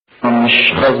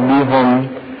مش خاص بيهم،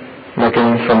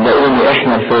 لكن صدقوني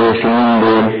احنا الفريسيين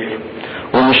دول،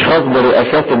 ومش خاص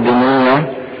بالرئاسات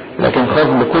الدينية لكن خاص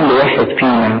بكل واحد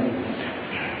فينا.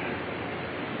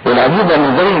 والعجيب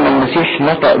ان زي ما المسيح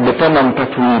نطق ب8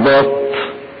 تطويبات،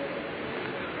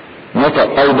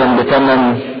 نطق ايضا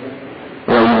ب8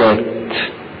 ويلات،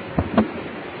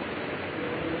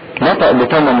 نطق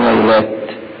ب8 ويلات.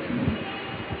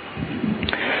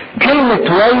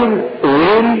 كلمة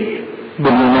ويل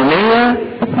باليونانية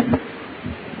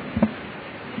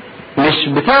مش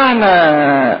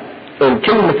بتاعنا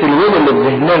كلمة الويل اللي في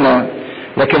ذهننا،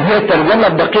 لكن هي الترجمة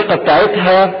الدقيقة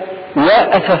بتاعتها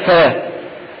وأسفاه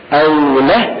او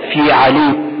لهفي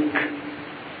عليك،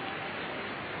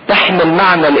 تحمل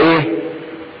معنى الايه؟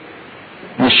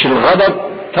 مش الغضب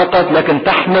فقط، لكن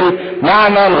تحمل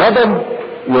معنى الغضب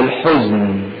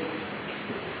والحزن.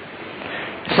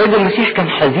 السيد المسيح كان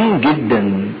حزين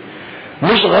جدا،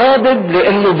 مش غاضب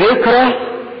لانه بيكره،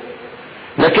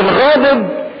 لكن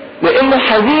غاضب لانه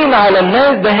حزين على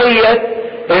الناس دهيت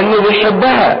انه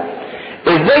بيحبها.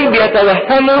 ازاي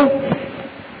بيتوهموا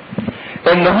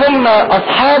ان هم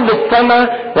اصحاب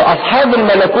السماء واصحاب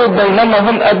الملكوت بينما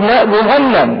هم ابناء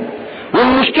جهنم،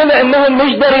 والمشكلة انهم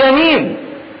مش دريانين،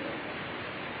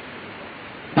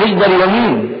 مش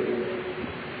دريانين.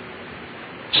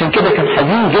 عشان كده كان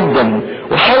حزين جدا،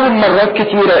 وحاول مرات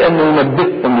كتيرة انه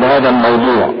ينبههم لهذا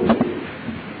الموضوع،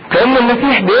 كأن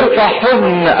المسيح بيرفع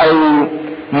حزن او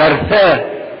مرثاه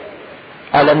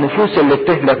على النفوس اللي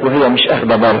بتهلك وهي مش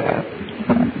اخده بالها.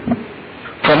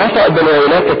 فنطق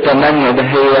بالويلات ال8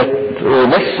 دهيت،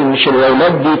 وبس مش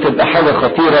الويلات دي تبقى حاجة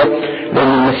خطيرة،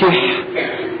 لان المسيح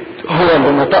هو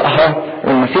اللي نطقها،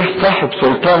 والمسيح صاحب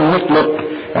سلطان مطلق،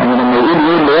 يعني لما يقول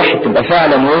ويل لواحد تبقى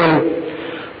فعلا ويل.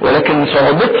 ولكن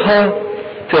صعوبتها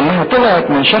في انها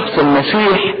طلعت من شخص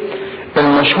المسيح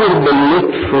المشهور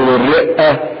باللطف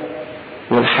والرقة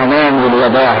والحنان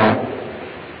والوداعة.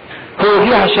 هو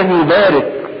جه عشان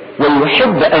يبارك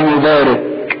ويحب ان يبارك،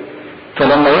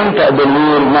 فلما ينطق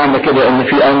بالويل معنى كده ان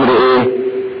في امر ايه؟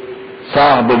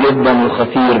 صعب جدا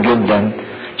وخطير جدا.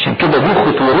 عشان كده دي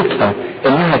خطورتها،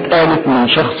 انها اتقالت من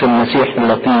شخص المسيح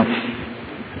اللطيف.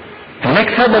 هناك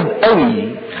سبب قوي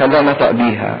خلاه نطق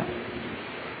بيها.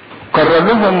 قرر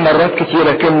لهم مرات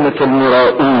كتيرة كلمة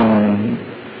المراؤون.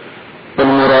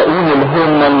 المراؤون اللي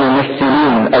هم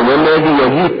الممثلين او الذي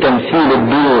يجيد تمثيل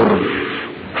الدور،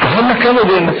 فهم كانوا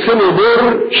بيمثلوا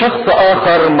دور شخص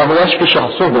اخر ما هواش في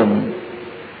شخصهم.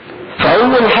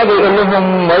 فاول حاجة يقول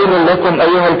لهم ويل لكم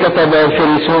ايها الكتبة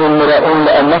الفريسون المراؤون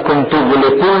لانكم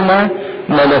تغلقون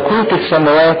ملكوت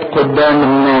السماوات قدام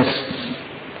الناس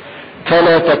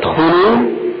فلا تدخلوا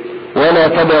ولا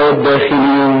تدعوا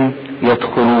الداخلين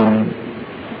يدخلون.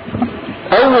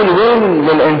 اول ويل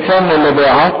للانسان اللي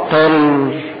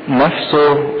بيعطل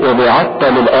نفسه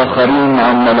وبيعطل الاخرين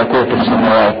عن ملكوت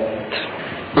السماوات،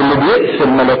 اللي بيقفل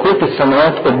ملكوت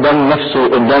السماوات قدام نفسه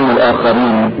قدام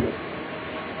الاخرين.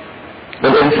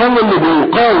 الانسان اللي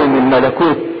بيقاوم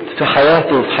الملكوت في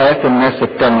حياته وفي حياة الناس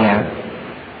التانية،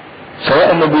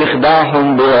 سواء انه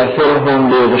بيخدعهم بيعثرهم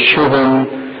بيغشهم،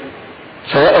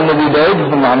 سواء انه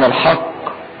بيبعدهم عن الحق.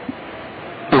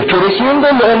 الفريسيين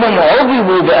دول لانهم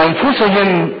عجبوا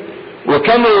بانفسهم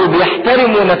وكانوا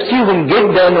بيحترموا نفسهم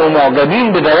جدا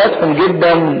ومعجبين بذواتهم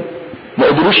جدا، ما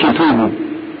قدروش يتوبوا،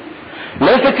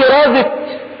 لا في كرازة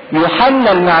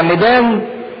يوحنا المعمدان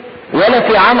ولا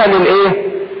في عمل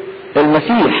الايه؟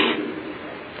 المسيح.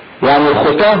 يعني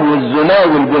الخطاه والزنا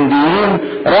والجنديين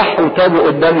راحوا تابوا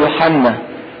قدام يوحنا،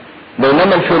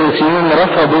 بينما الفريسيين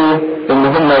رفضوا ان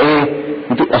هم ايه؟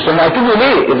 اصلا هيتوبوا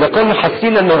ليه اذا كانوا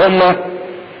حاسين ان هم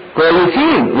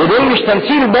كويسين؟ ودول مش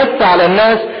تمثيل بس على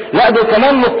الناس، لا دول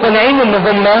كمان مقتنعين ان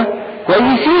هم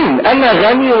كويسين. انا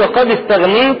غني وقد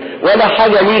استغنيت ولا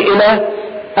حاجة لي الى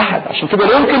احد. عشان كده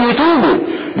لا يمكن يتوبوا،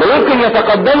 لا يمكن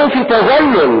يتقدموا في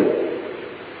تذلل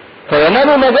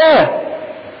فينالوا نجاة.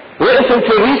 وقف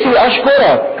الفريسي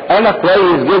اشكرك انا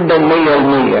كويس جدا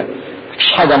 100%،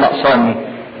 مفيش حاجة ناقصاني،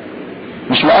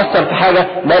 مش مقصر في حاجة،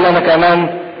 بل انا كمان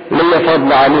ليا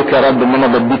فضل عليك يا رب ان انا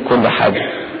بديك كل حاجة.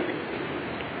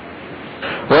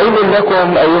 ويل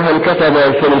لكم ايها الكتبة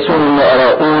الفريسون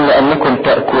المراؤون لانكم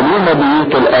تأكلون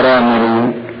بيوت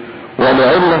الارامل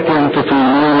ولعلة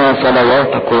تطيلون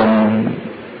صلواتكم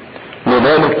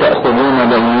لذلك تأخذون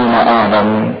دينون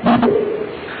اعظم.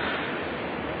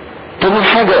 تاني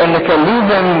حاجة ان كان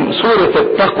ليهم صورة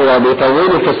التقوى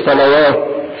بيطولوا في الصلوات،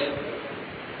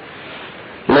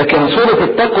 لكن صورة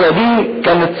التقوى دي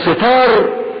كانت ستار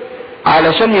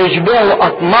علشان يشبعوا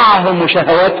اطماعهم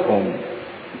وشهواتهم.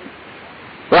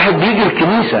 واحد بيجي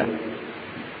الكنيسة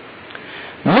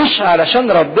مش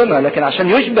علشان ربنا لكن عشان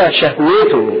يشبع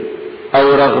شهوته،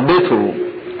 او رغبته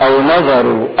او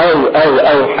نظره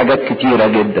او حاجات كتيرة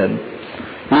جدا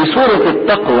لصورة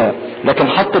التقوى، لكن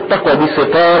حط التقوى دي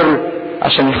ستار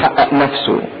عشان يحقق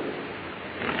نفسه.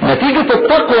 نتيجة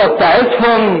التقوى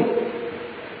بتاعتهم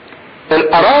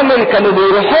الارامل كانوا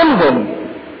بيروحوا لهم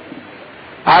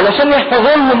علشان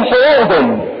يحفظوا لهم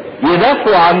حقوقهم،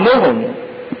 يدافعوا عنهم،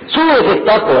 صورة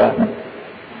التقوى.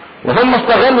 وهم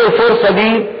استغلوا الفرصة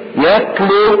دي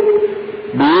ياكلوا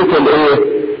بيوت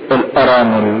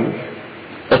الارامل.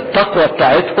 التقوى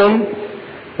بتاعتهم،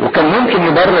 وكان ممكن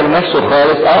يبرر نفسه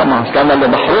خالص، ما انا اللي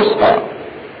بحرسها،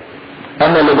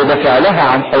 انا اللي بدافع لها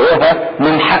عن حقوقها،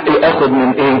 من حقي اخد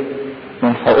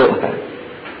من حقوقها.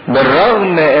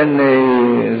 بالرغم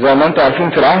ان زي ما انتم عارفين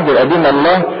في العهد القديم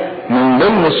الله من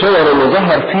ضمن الصور اللي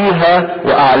ظهر فيها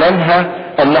واعلنها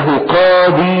انه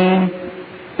قاضي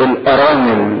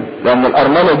الارامل، لان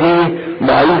الارملة دي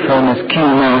ضعيفة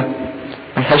ومسكينة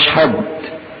ملهاش حد.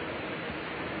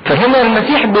 فهنا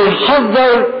المسيح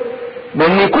بيحذر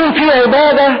من يكون في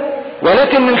عبادة،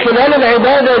 ولكن من خلال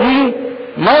العبادة دي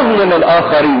نظلم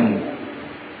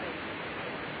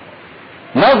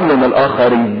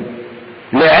الآخرين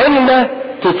لعلة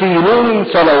تطيلون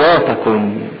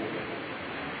صلواتكم.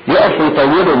 يقفوا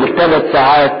يطولوا ب3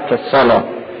 ساعات في الصلاة،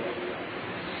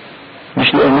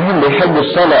 مش لأنهم بيحبوا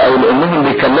الصلاة أو لأنهم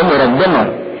بيكلموا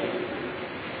ربنا،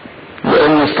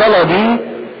 لأن الصلاة دي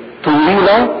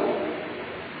طويلة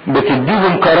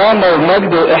بتديهم كرامة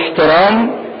ومجد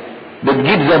واحترام،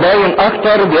 بتجيب زباين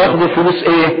أكتر، بياخدوا فلوس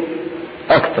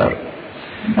أكتر.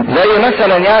 زي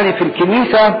مثلا يعني في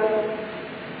الكنيسة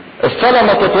الصلاة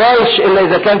ما تطولش إلا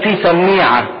إذا كان في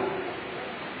سميعة،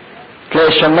 تلاقي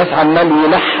الشماس عمال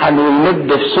يلحن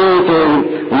ويمد في صوته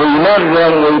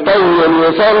ويمرن ويطول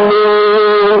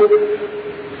ويصلي،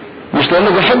 مش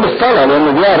لأنه بيحب الصلاة،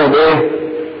 لأنه بيعرض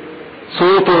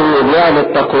صوته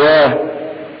وبيعرض تقواه.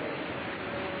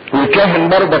 والكاهن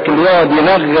برضك اللي يقعد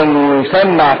ينغم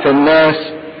ويسمع في الناس.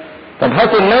 طب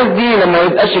هاتوا الناس دي لما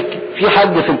يبقاش في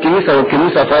حد في الكنيسة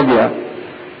والكنيسة فاضية،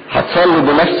 هتصلي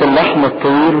بنفس اللحن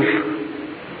الطويل؟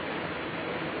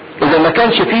 إذا ما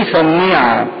كانش فيه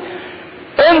سميعة،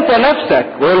 انت نفسك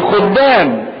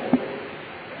والخدام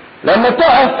لما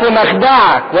تقف في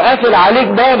مخدعك وقافل عليك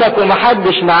بابك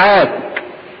ومحدش معاك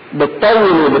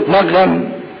بتطول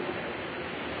وبتنغم.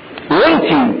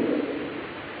 وانتي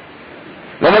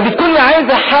لما بتكوني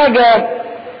عايزة حاجة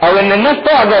او ان الناس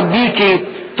تعجب بيكي،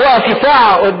 تقفي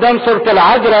ساعة قدام صورة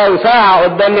العذراء وساعة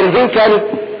قدام الهيكل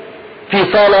في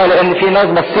صلاة لان في ناس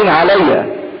باصين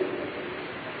عليا.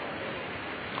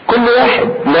 كل واحد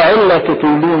لعلة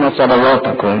تطولون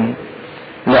صلواتكم،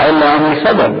 لعلة يعني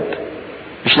سبب،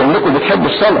 مش لانكم بتحبوا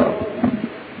الصلاة.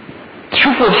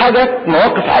 تشوفوا حاجات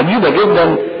مواقف عجيبة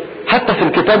جدا حتى في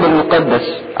الكتاب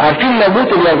المقدس. عارفين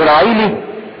نابوت اليزرعيلي؟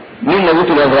 مين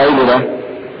نابوت اليزرعيلي ده؟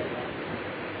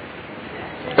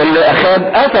 اللي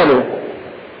اخاب قتله.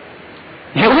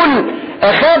 يقول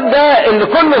اخاب ده اللي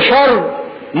كل شر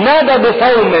نادى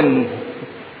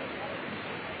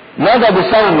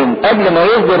بصوم قبل ما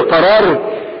يصدر قرار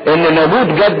ان نابوت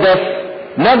جدف،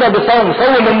 نادى بصوم،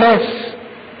 صوم الناس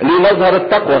اللي يظهر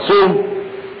التقوى، صوم.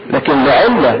 لكن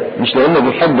لعلة، مش لانه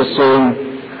بيحب الصوم،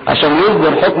 عشان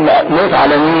يصدر حكم موت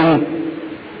على مين؟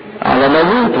 على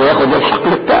نابوت وياخد الحقل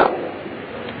بتاعه.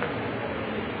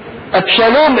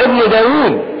 ابشالوم ابن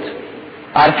داوود،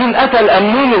 عارفين قتل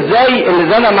امنون ازاي؟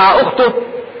 اللي زنى مع اخته،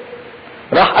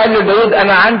 راح قال لداوود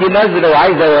انا عندي نذر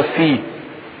وعايز اوفيه.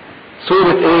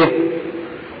 صورة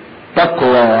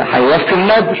تقوى، هيوفي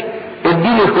النذر،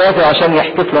 اديني اخواته عشان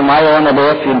يحتفلوا معايا وانا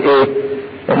بوفي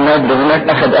النذر. هناك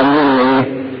اخذ امنون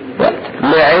وقت.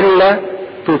 لعلة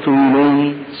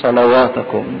تطولون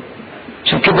صلواتكم.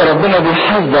 عشان كده ربنا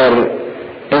بيحذر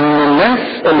ان الناس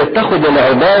اللي بتاخد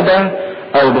العبادة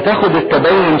او بتاخد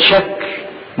التدين شكل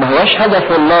ما هواش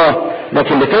هدف الله،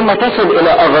 لكن لكي تصل الى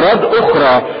اغراض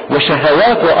اخرى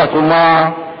وشهوات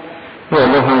واطماع،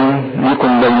 ولهم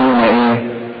لكم دينونة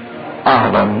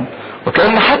اعظم.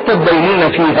 وكأن حتى الدينونة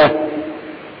فيها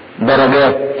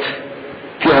درجات،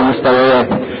 فيها مستويات.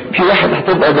 في واحد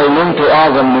هتبقى دينونته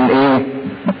اعظم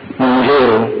من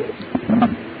غيره.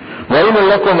 وإن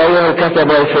لكم ايها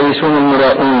الكتبة الفريسون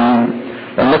المرائون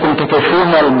انكم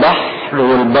تطوفون البحر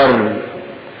والبر.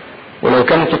 ولو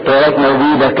كانت الطيارات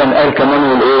موجودة كان قال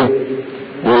كمان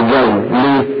والجو.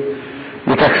 ليه؟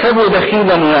 لتكسبوا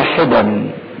دخيلا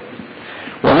واحدا،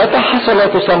 ومتى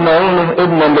حصل تصنعونه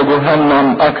ابنا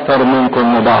لجهنم اكثر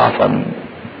منكم مضاعفا.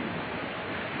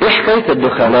 ايه حكاية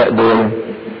الدخلاء دول؟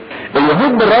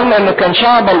 اليهود بالرغم انه كان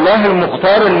شعب الله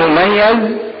المختار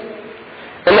المميز،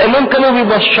 الا انهم كانوا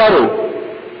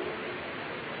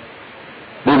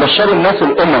بيبشروا الناس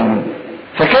الامم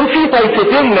فكان في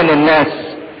طائفتين من الناس،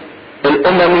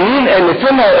 الامميين اللي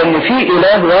سمعوا ان في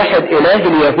اله واحد، اله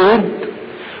اليهود،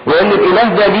 وان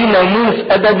الاله ده ليه ناموس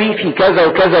ادبي في كذا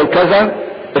وكذا وكذا،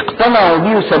 اقتنعوا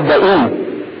بيه وصدقوه.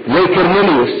 زي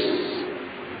كرنيليوس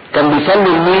كان بيصلي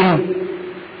لمين؟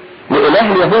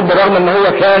 لإله اليهود، برغم ان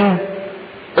هو كان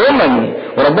اممي،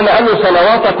 وربنا قال له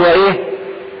صلواتك وايه؟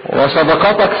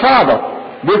 وصدقاتك صعبة.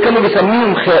 دول كانوا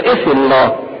بيسميهم خائفي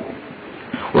الله.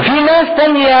 وفي ناس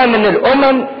تانية من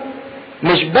الامم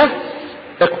مش بس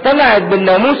اقتنعت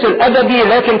بالناموس الادبي،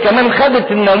 لكن كمان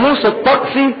خدت الناموس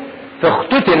الطقسي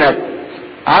فاختتنت،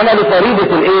 عملوا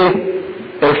فريضة الايه؟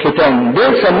 الختان.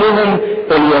 دول سموهم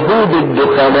اليهود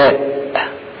الدخلاء.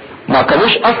 ما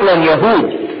كانوش اصلا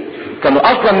يهود، كانوا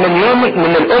اصلا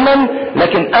من الامم،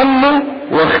 لكن امنوا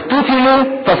واختتنوا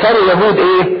فصاروا يهود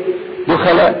ايه؟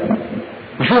 دخلاء.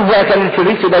 نشوف بقى كان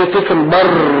الفريسي ده يطوف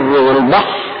البر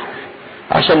والبحر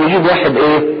عشان يجيب واحد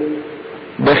ايه؟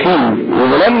 بخيل،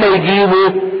 ولما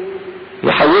يجيبه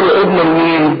يحوله ابن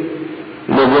المين؟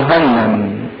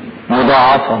 لجهنم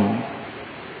مضاعفا.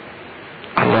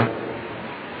 الله،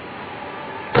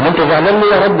 طب انت زعلان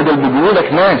ليه يا رب؟ دول بيجيبوا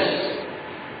لك ناس.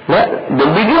 لا، دول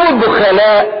بيجيبوا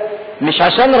الدخلاء مش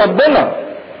عشان ربنا،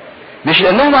 مش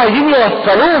لانهم عايزين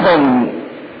يوصلوهم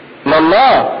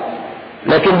لله،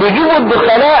 لكن بيجيبوا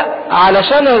الدخلاء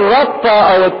علشان الرابطة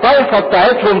او الطائفة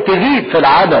بتاعتهم تزيد في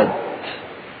العدد،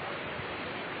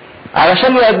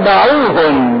 علشان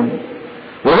يتبعوهم،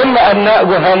 وهم ابناء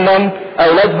جهنم،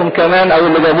 اولادهم كمان او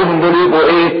اللي جابوهم دول يبقوا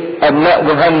ايه؟ ابناء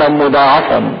جهنم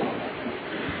مضاعفا.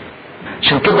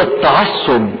 عشان كده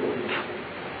التعصب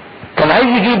كان عايز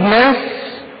يجيب ناس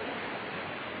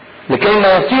لكي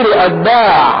ما يصيروا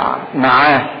اتباع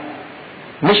معاه،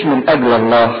 مش من اجل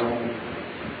الله.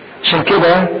 عشان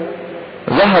كده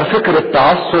ظهر فكر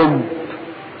التعصب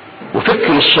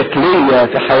وفكر الشكلية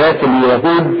في حياة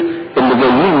اليهود اللي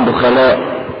جايين دخلاء.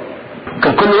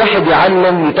 كان كل واحد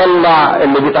يعلم يطلع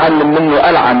اللي بيتعلم منه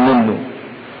ألعن منه.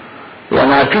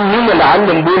 يعني عارفين مين اللي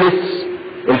علم بولس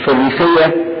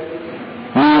الفريسية؟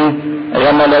 مين؟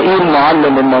 غملائيل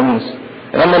معلم الناموس.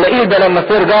 غملائيل ده لما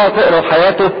ترجعوا تقروا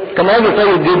حياته كان راجل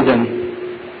طيب جدا،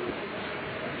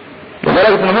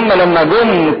 لدرجة ان هم لما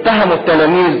جم اتهموا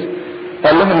التلاميذ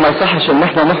قال لهم ما يصحش ان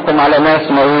احنا نحكم على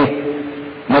ناس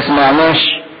ما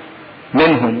سمعناش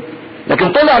منهم.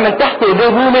 لكن طلع من تحت ايديه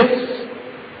بولس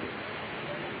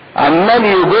عمال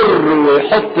يجر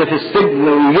ويحط في السجن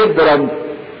ويضرب،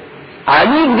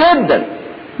 عنيف جدا،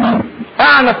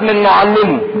 اعنف من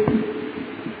معلمه،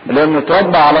 لانه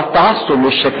اتربى على التعصب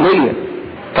والشكلية.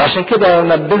 فعشان كده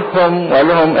نبههم وقال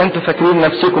لهم انتوا فاكرين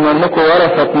نفسكم انكم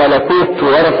ورثة ملكوت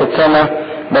وورثة سماء،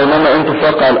 بينما انتوا في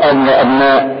واقع الامر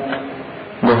ابناء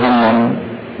جهنم.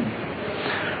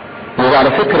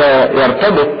 وعلى فكرة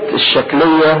يرتبط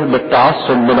الشكلية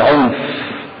بالتعصب بالعنف.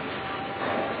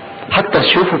 حتى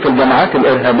تشوفوا في الجماعات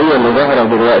الارهابية اللي ظاهرة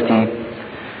دلوقتي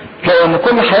تلاقوا ان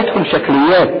كل حياتهم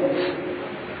شكليات،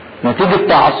 نتيجة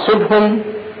تعصبهم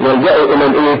يلجأوا الى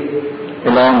الايه؟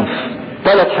 العنف.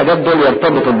 3 حاجات دول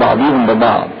يرتبطوا ببعضهم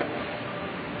ببعض: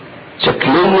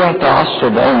 شكلية،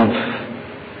 تعصب، عنف.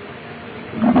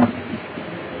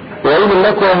 ويقول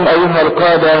لكم ايها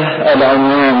القادة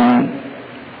العميان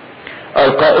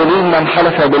القائلين من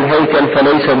حلف بالهيكل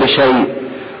فليس بشيء،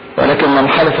 ولكن من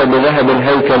حلف بذهب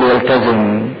الهيكل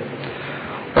يلتزم.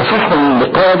 وصحهم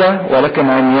بقادة ولكن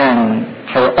عميان،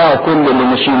 هيوقعوا كل اللي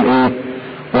ماشيين ايه؟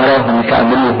 وراهم،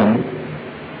 يكعبلوهم.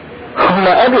 هم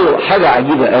قالوا حاجة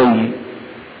عجيبة قوي،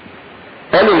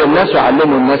 قالوا للناس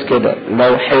وعلموا الناس كده: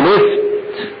 لو حلفت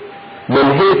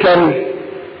بالهيكل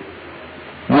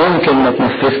ممكن ما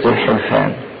تنفذت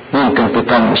الحلفان، ممكن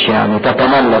تطنش يعني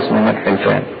تتملص من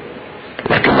الحلفان،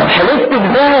 لكن لو حلفت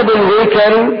بذهب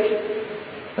الهيكل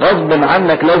غصب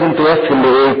عنك لازم توفي اللي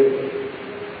ايه؟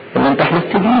 اللي انت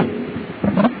حلفت بيه.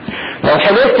 لو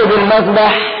حلفت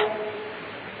بالمذبح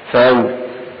فاوت.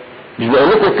 مش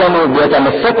بقولكم كانوا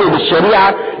بيتمسكوا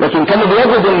بالشريعة، لكن كانوا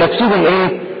بيجدوا لنفسهم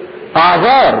ايه؟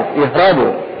 اعذار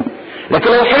يهربوا.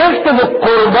 لكن لو حلفت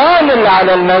بالقربان اللي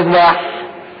على المذبح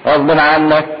غصب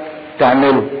عنك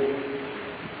تعمله.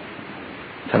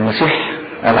 فالمسيح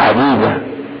العجيبة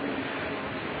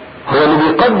هو اللي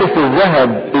بيقدس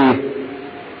الذهب ايه؟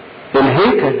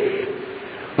 الهيكل.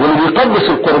 واللي بيقدس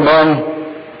القربان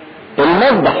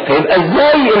المذبح. فيبقى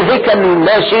ازاي الهيكل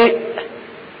لا شيء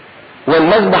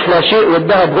والمذبح لا شيء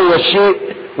والذهب هو الشيء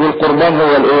والقربان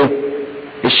هو الايه؟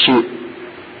 الشيء.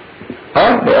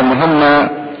 لان هم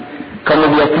كانوا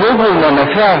بيطلبوا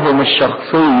منافعهم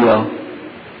الشخصية،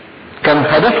 كان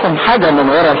هدفهم حاجة من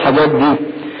وراء الحاجات دي،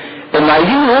 ان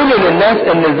عايزين يقولوا للناس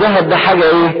ان الذهب ده حاجة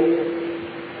ايه؟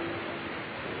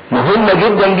 مهمة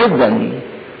جدا جدا،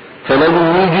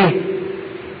 فلازم يجي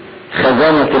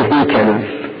خزانة الهيكل.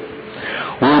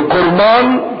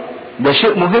 والقربان ده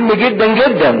شيء مهم جدا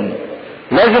جدا،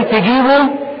 لازم تجيبه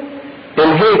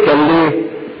الهيكل. ليه؟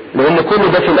 لان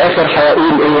كل ده في الاخر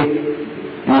هيقول ايه؟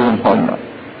 ليهم هم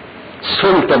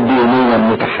السلطة الدينية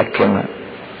المتحكمة،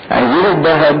 عايزين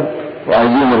الذهب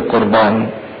وعايزين القربان.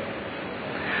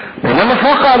 بينما في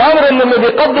واقع الامر ان اللي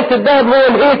بيقدس الذهب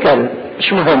هو الهيكل،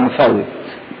 مش مهم فوت.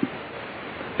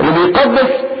 اللي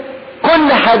بيقدس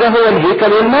كل حاجة هو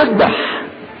الهيكل والمذبح،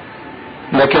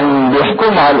 لكن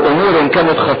بيحكموا على الامور ان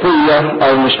كانت خطية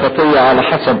او مش خطية على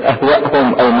حسب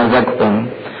اهوائهم او مزاجهم،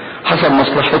 حسب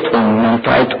مصلحتهم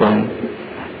ومنفعتهم.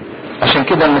 عشان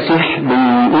كده المسيح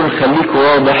بيقول خليك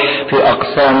واضح في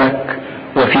اقسامك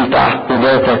وفي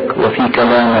تعهداتك وفي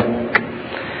كلامك.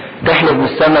 تحلف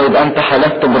بالسماء يبقى انت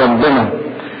حلفت بربنا،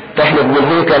 تحلف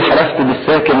بالهيكل حلفت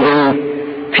بالساكن ايه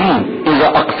فيه. اذا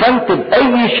اقسمت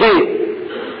باي شيء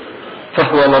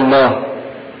فهو لله،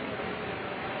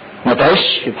 ما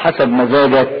تعيش بحسب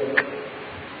مزاجك.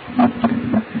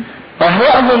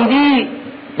 اهوائهم دي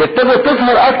بتبقى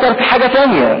تظهر اكتر في حاجة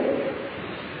تانية.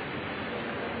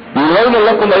 ويل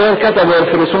لكم ايها الكتبة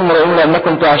والفريسون مرعون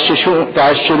لانكم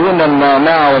تعشرون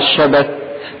النعناع والشبت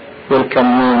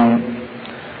والكمون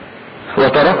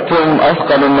وتركتم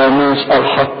اثقل الناموس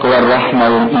الحق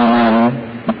والرحمة والايمان.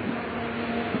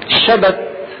 الشبت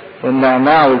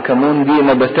والنعناع والكمون دي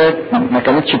نباتات ما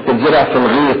كانتش بتتزرع في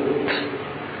الغيط،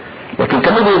 لكن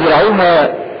كانوا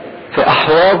بيزرعوها في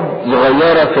احواض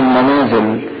صغيرة في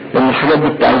المنازل، لان الحاجات دي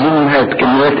بتعزين منها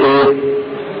بكميات ايه؟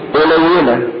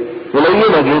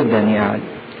 قليلة جدا يعني،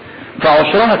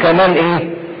 فعشرها كمان ايه؟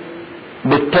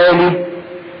 بالتالي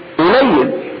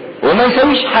قليل وما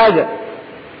يسويش حاجة.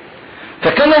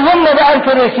 فكانوا هم بقى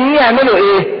الفريسيين يعملوا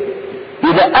ايه؟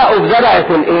 يدققوا بزرعة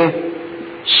الايه؟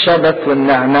 الشبت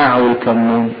والنعناع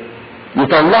والكمون،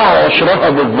 يطلعوا عشرها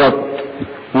بالظبط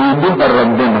ويدوها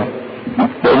لربنا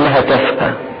لانها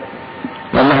تافهة،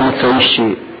 لانها ما تسويش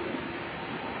شيء.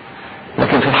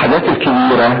 لكن في الحاجات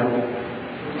الكبيرة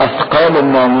اثقال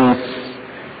الناموس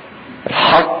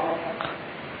الحق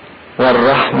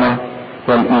والرحمة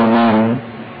والايمان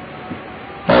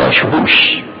ما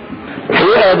يعيشوش.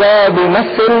 الحقيقة ده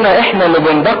بيمثلنا احنا اللي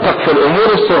بندقق في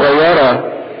الامور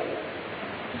الصغيرة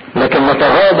لكن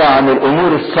نتغاضى عن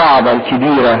الامور الصعبة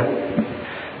الكبيرة.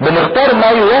 بنختار ما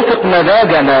يوافق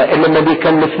مزاجنا اللي ما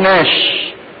بيكلفناش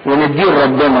ونديه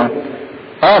لربنا.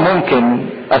 ممكن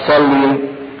اصلي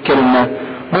كلمة،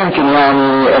 ممكن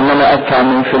يعني ان انا ادفع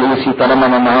من فلوسي طالما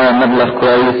انا معايا مبلغ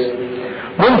كويس،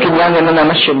 ممكن يعني ان انا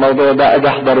امشي الموضوع ده اجي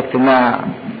احضر اجتماع.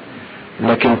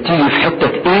 لكن تيجي في حتة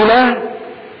تقيلة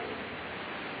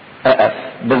اقف،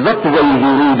 بالظبط زي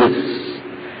هيرودس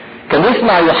كان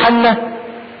يسمع يوحنا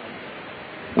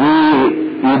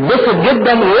ويتبسط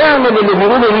جدا ويعمل اللي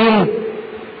بيقوله مين؟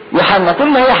 يوحنا. كل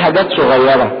ما هي حاجات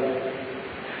صغيرة،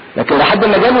 لكن لحد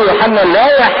ما جاله يوحنا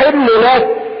لا يحل لك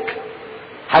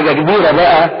حاجة كبيرة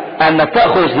بقى انك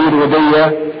تأخذ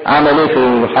هيرودية. عمل ايه في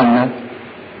يوحنا؟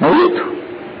 موته.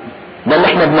 ده اللي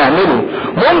احنا بنعمله.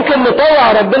 ممكن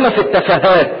نطوع ربنا في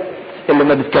التفاهات اللي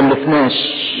ما بتكلفناش،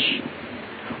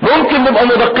 ممكن نبقى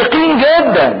مدققين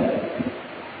جدا.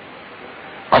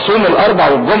 اصوم الاربع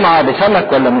والجمعة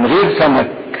بسمك ولا من غير سمك؟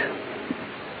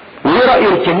 وايه رأي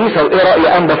الكنيسة وايه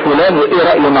رأي انبا فلان وايه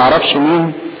رأي معرفش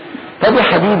مين؟ طب يا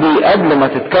حبيبي قبل ما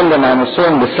تتكلم عن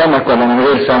الصوم بالسمك ولا من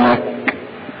غير سمك،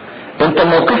 انت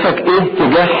موقفك ايه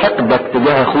تجاه حقدك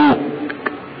تجاه اخوك؟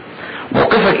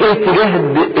 موقفك ايه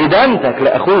تجاه ادانتك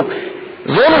لاخوك؟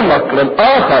 ظلمك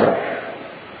للاخر،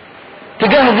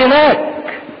 تجاه زناك.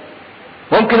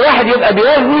 ممكن واحد يبقى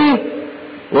بيزني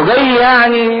وجاي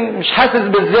يعني مش حاسس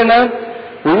بالزنا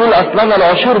ويقول اصل انا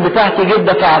العشور بتاعتي جد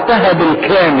دفعتها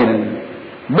بالكامل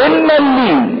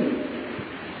بالمليم.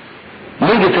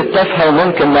 نيجي في التافهه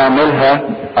وممكن نعملها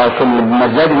او في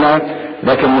مزاجنا،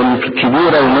 لكن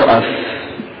الكبيره ونقف.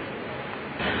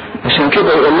 عشان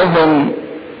كده يقول لهم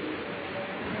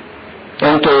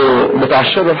انتوا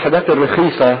بتعشروا الحاجات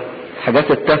الرخيصه،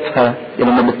 الحاجات التافهه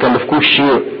اللي ما بتكلفكوش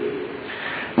شيء،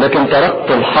 لكن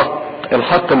تركت الحق.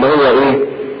 الحق اللي هو ايه؟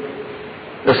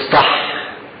 الصح.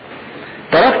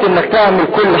 تركت انك تعمل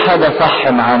كل حاجة صح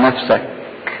مع نفسك،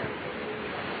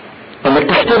 انك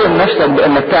تحترم نفسك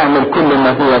بانك تعمل كل ما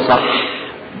هو صح.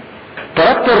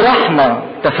 تركت الرحمة،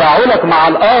 تفاعلك مع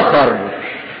الاخر،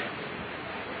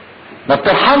 ما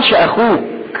بترحمش اخوك.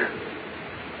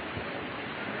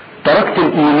 تركت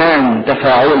الايمان،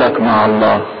 تفاعلك مع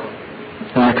الله،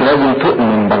 انك لازم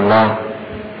تؤمن بالله.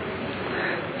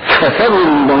 فسبب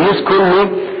الناموس كله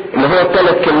اللي هو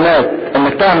الثلاث كلمات،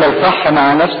 انك تعمل صح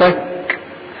مع نفسك،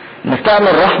 انك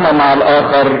تعمل رحمة مع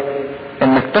الاخر،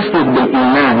 انك تسلك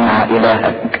بالايمان مع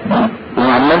الهك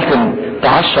وعمال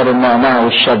تعشر النعناع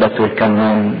والشبت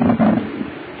والكمون.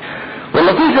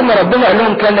 واللطيف ان ربنا قال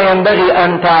لهم كان ينبغي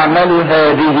ان تعملوا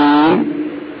هذه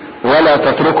ولا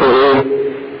تتركوا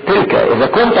تلك. اذا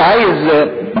كنت عايز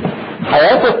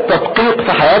حياة التدقيق،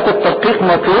 فحياة التدقيق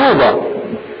مطلوبة.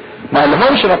 ما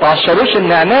لهمش ما تعشروش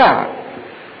النعناع،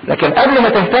 لكن قبل ما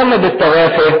تهتم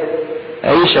بالتوافه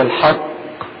عيش الحق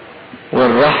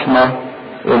والرحمة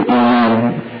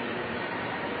والايمان.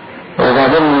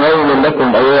 وبعدين ويل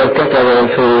لكم ايها الكتبة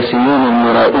والفريسيين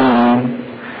المرائين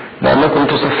لانكم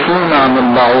تصفون عن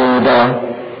البعوضة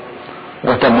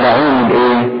وتبلعون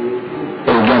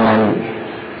الجمل.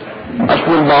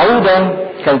 اصل البعوضة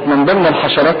كانت من ضمن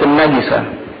الحشرات النجسة،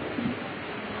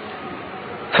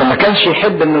 فما كانش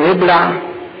يحب انه يبلع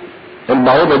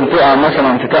البعوضة دي تقع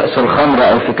مثلا في كأس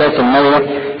الخمر او في كأس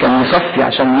المية، كان يصفي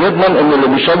عشان يضمن ان اللي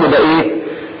بيشربه ده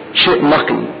شيء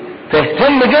نقي.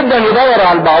 فيهتم جدا يدور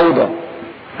على البعوضة،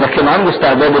 لكن عنده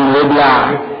استعداد انه يبلع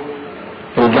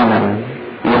الجمل،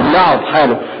 يبلعه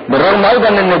بحاله، بالرغم ايضا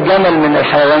ان الجمل من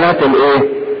الحيوانات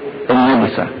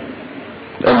النجسة.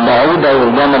 البعوضة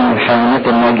والجمل من الحيوانات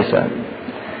النجسة.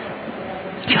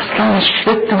 اصلا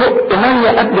شربت بق مية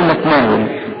قبل ما تناول.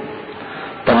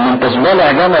 طب ما انت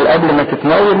بلع جمل قبل ما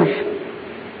تتناول؟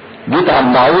 جيت على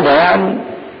البعوضة يعني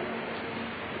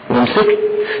ومسكت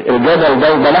الجبل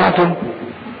ده وبلعته؟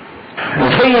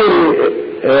 زي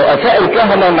رؤساء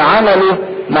الكهنة عملوا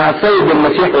مع السيد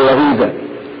المسيح ويهوذا.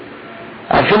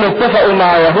 عارفين اتفقوا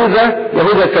مع يهوذا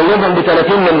كلمهم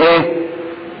ب30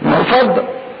 من الفضة.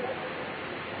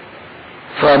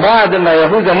 فبعد ما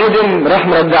يهوذا ندم راح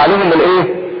مرجع لهم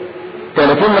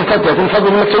 30 من فضة. 30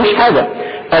 فضة ما تسويش حاجة.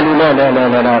 قالوا لا لا لا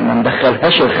لا لا ما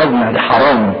ندخلهاش الخزنة، دي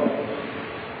حرام.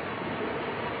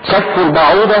 صفوا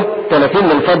البعوضة 30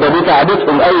 من الفضة دي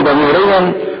تعبتهم قوي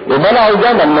ضميريا، وبلعوا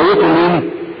جمل موتوا مين؟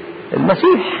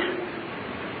 المسيح.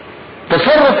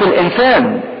 تصرف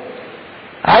الانسان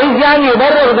عايز يعني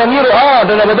يبرر ضميره.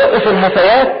 ده انا بدق في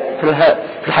الهفيات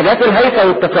في الحاجات الهايفة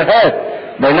والتفاهات،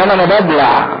 بينما انا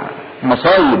ببلع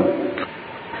مصايب.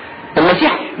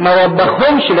 المسيح ما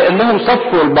وبخهمش لانهم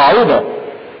صفوا البعوضة،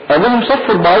 قال لهم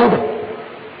صفوا البعوضة،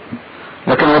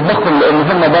 لكن وبخهم لان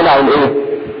هم بلعوا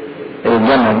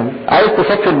الجمل. عايز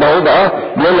تصفي البعوضة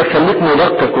بيقول لك خليك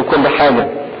مدقق وكل حاجة،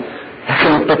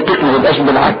 لكن التدقيق ما يبقاش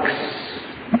بالعكس،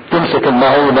 تمسك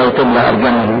البعوضة وتبلع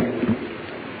الجمل.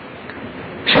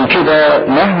 عشان كده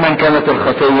مهما كانت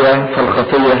الخطية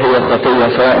فالخطية هي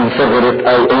خطية سواء صغرت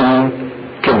او ان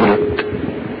كبرت.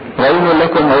 ويل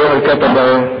لكم ايها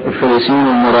الكتبة الفريسيين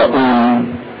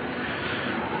المرائون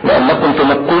لانكم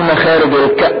تنقون خارج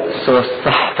الكأس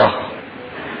والصحفة.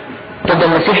 طب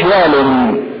المسيح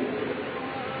يعلم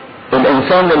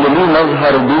الانسان اللي ليه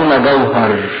مظهر دون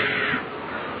جوهر،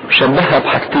 شبهها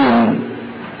بحاجتين: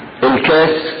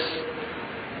 الكاس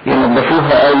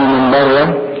ينظفوها قوي من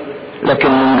بره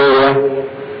لكن من جوه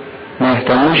ما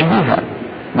يهتموش بيها،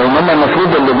 بينما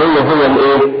المفروض اللي جوه هو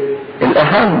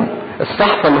الاهم.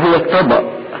 الصحفة اللي هو الطبق،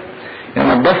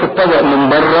 ينظف الطبق من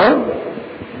بره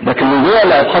لكن من جوه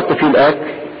اللي هتحط فيه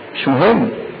الاكل مش مهم.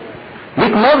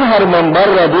 ليك مظهر من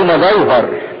بره دون جوهر،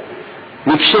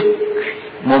 ليك شكل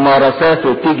ممارسات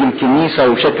وبتيجي الكنيسة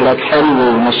وشكلك حلو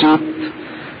ونشيط،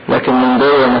 لكن من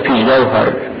جوه مفيش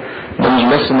جوهر. ده مش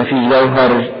بس مفيش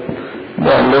جوهر،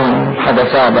 ده قال لهم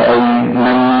حاجة صعبة أوي: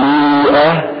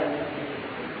 مملوءة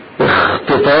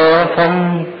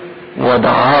اختطافا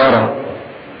ودعارة.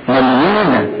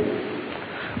 مليانة.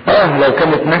 لو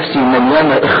كانت نفسي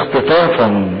مليانة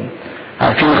اختطافا.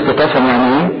 عارفين اختطافا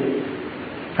يعني ايه؟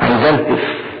 عايز الهف.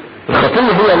 الخطية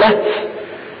هي لهف،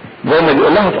 زي ما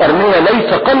بيقول لها في أرمية: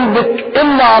 ليس قلبك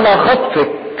إلا على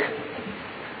خطفك.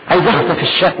 عايز اخطف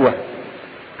الشهوة،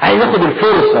 عايز اخد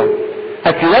الفرصة،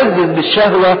 هتلذذ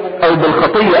بالشهوة او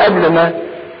بالخطية قبل ما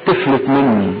تفلت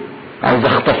مني، عايز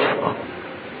اخطفها.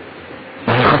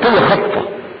 الخطية خطفة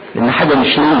لان حاجة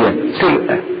مش ليا،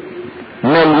 سرقة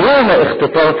مليانة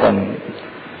اختطافا.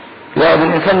 يقعد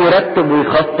الانسان يرتب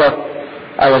ويخطط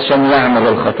علشان يعمل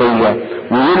الخطية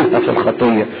ويلهى في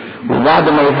الخطية، وبعد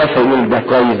ما يلهى يقول ده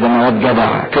كويس، ده مواد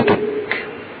جدع كتك.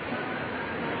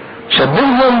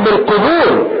 شبههم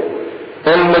بالقبور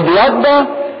المبيضة،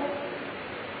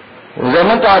 وزي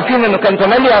ما انتم عارفين انه كان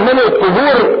تملي يعملوا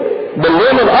القبور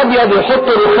باللون الابيض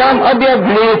ويحطوا رخام ابيض.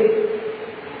 ليه؟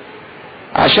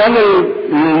 عشان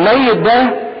الميت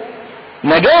ده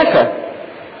نجاسة،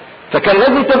 فكان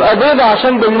لازم تبقى بيضة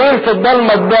عشان بالليل في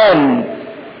الضلمة تبان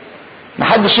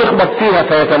محدش يخبط فيها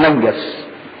فيتنجس.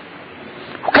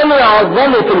 وكانوا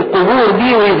يعظموا في القبور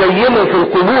دي ويزينوا في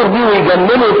القبور دي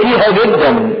ويجملوا فيها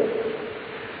جدا،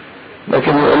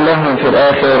 لكن يقول لهم في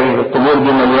الاخر القبور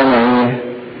دي مليانه ايه؟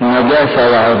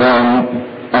 نجاسه وعظام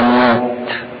اموات.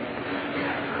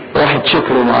 واحد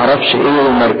شكله ما عرفش ايه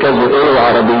ومركزه ايه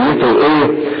وعربيته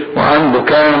ايه وعنده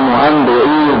كام وعنده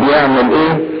ايه وبيعمل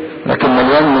ايه، لكن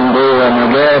مليان من جوه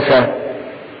نجاسه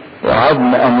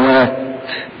وعظم اموات.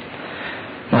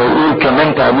 بيقول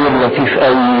كمان تعبير لطيف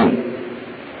قوي،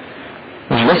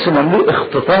 مش بس مملوء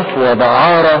اختطاف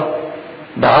ودعاره،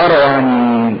 دعاره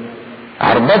يعني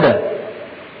عربده.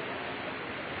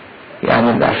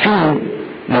 يعني عارفين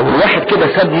لو الواحد كده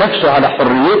ساب نفسه على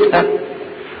حريتها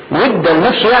وادى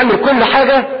لنفسه يعمل كل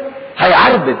حاجه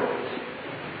هيعربد،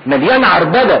 مليان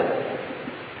عربده،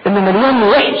 انه مليان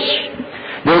وحش.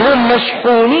 بيقولون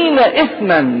مشحونين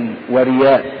اثما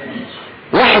ورياء،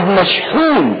 واحد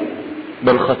مشحون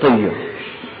بالخطيه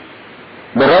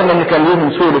بالرغم ان كان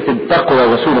ليهم صورة التقوى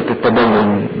وصورة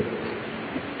التدين.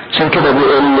 عشان كده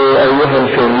بيقول لي ايها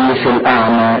الفريس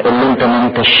الاعمى اللي انت ما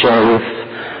انتش شايف،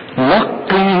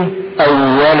 نقي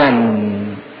اولا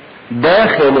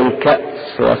داخل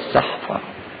الكأس والصحفة.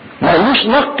 ما قالوش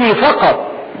نقي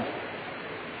فقط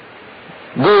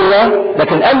جوه،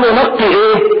 لكن قال له نقي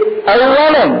ايه؟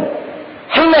 اولا.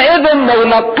 حينئذ لو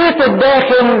نقيت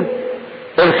الداخل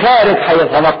الخارج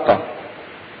هيتنقى.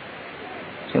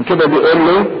 عشان كده بيقول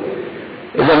له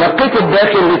اذا نقيت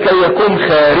الداخل لكي يكون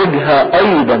خارجها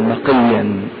ايضا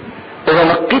نقيا. اذا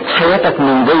نقيت حياتك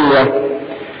من جوه،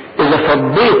 اذا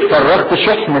فضيت فرغت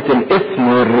شحنة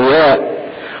الاثم والرياء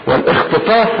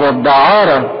والاختطاف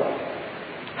والدعارة،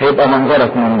 هيبقى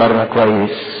منظرك من بره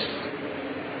كويس.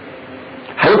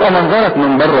 هيبقى منظرك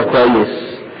من بره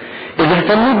كويس اذا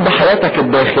اهتميت بحياتك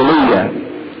الداخلية،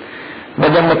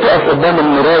 بدل ما تقف قدام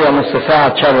المراية نص ساعة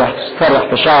تسرح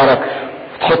في شعرك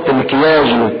تحط مكياج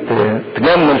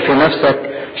وتجمل في نفسك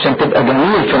عشان تبقى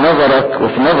جميل في نظرك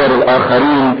وفي نظر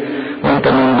الاخرين، وانت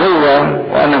من جوه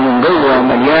وانا من جوه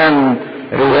مليان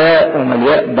رياء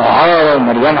ومليان دعارة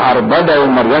ومليان عربدة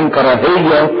ومليان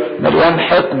كراهية ومليان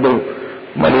حقد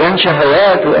ومليان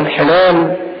شهوات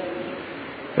وانحلال.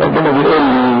 ربنا بيقول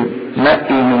لي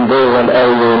نقي من جوه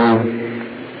الاول،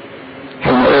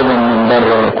 حينئذ من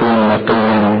بره يكون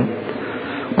نقيا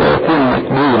ويكون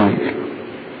مقبول،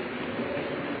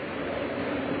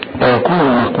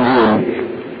 ويكون مقبول.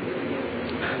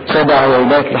 7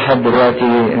 ويلات لحد دلوقتي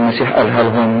المسيح قالها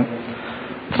لهم.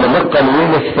 فبقى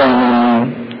الويل الثاني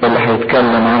اللي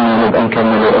هيتكلم عنه نبقى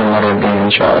نكمله المرة الجاية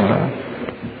ان شاء الله.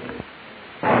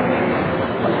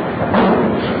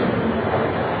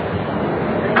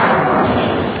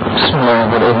 بسم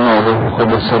الله والابن والروح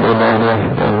القدس الاله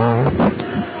الواحد امين.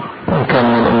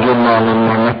 نكمل انجيلنا عن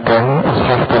متى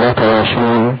اصحاح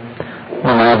 23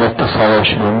 من عدد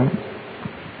 29.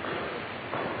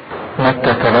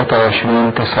 متى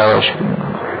 23:29.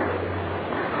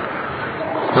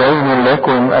 وإذن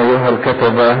لكم أيها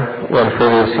الكتبة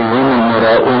والفريسيين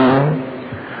المراؤون،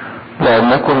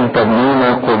 لأنكم تبنون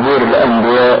قبور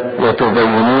الأنبياء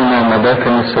وتبينون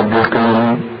مدافن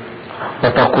الصديقين،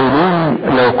 وتقولون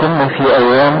لو كنا في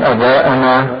أيام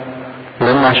آبائنا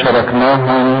لما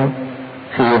شاركناهم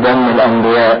في دم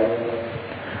الأنبياء.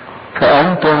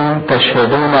 فأنتم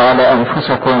تشهدون على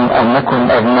أنفسكم أنكم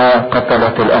أبناء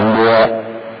قتلة الأنبياء،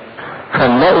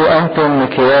 فاملأوا أنتم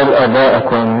مكيال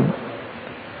آبائكم.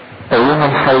 أيها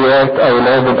الحيات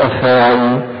أولاد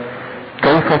الأفاعي،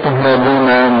 كيف تهربون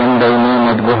من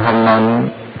دينونة جهنم؟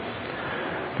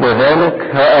 لذلك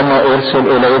ها أنا أرسل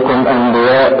إليكم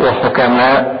أنبياء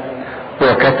وحكماء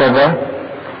وكتبة،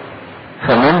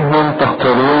 فمنهم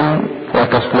تقتلون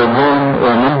وتصلبون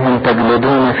ومنهم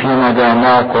تجلدون في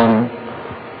مجامعكم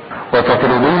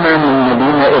وتطردون من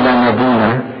مدينة إلى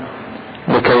مدينة،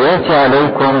 لكي يأتي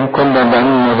عليكم كل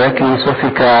دم ذكي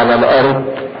سفك على الأرض،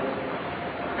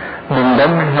 من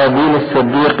دم هابيل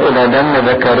الصديق إلى دم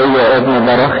زكريا ابن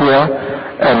برخيا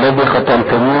الذي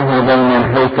قتلتموه بين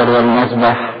الهيكل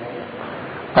والمذبح.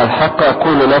 الحق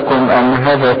أقول لكم أن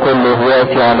هذا كله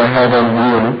يأتي على هذا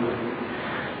الجيل.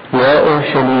 يا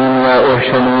أورشليم يا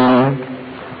أورشليم،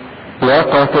 يا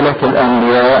قاتلة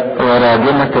الأنبياء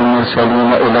وراجمة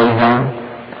المرسلين إليها،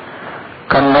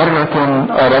 كم مرة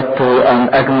أردت أن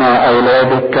أجمع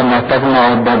أولادك كما تجمع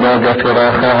الدجاجة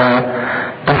فراخها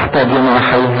تحت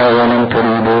جناحيها ولم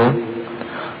تريدوا.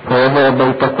 وهذا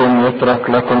بيتكم يترك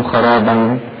لكم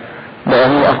خرابا،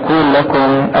 لأني أقول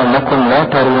لكم أنكم لا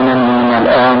ترونني من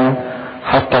الآن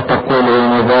حتى تقولوا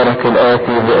مبارك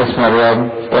الآتي باسم الرب،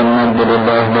 والمجد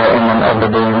لله دائما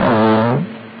أبدا آمين.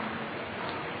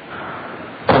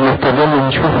 كنا ابتدينا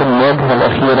نشوف المواجهة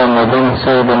الأخيرة ما بين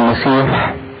السيد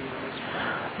المسيح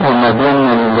وما بين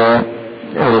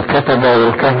الكتبة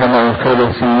والكهنة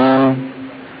والفريسيين،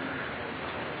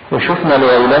 وشفنا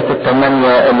الويلات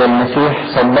الثمانية اللي المسيح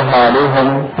صبها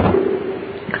عليهم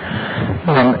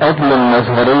من اجل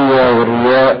المظهرية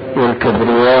والرياء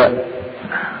والكبرياء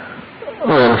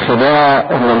والخداع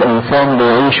اللي الانسان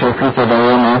بيعيشه في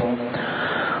تدينه.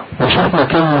 وشفنا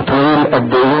كلمة ويل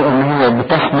قد ايه ان هي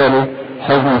بتحمل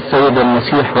حزن السيد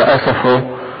المسيح واسفه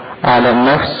على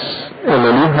النفس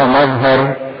اللي ليها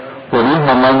مظهر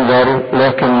وليها منظر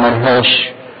لكن ملهاش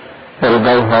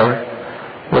الجوهر.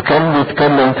 وكان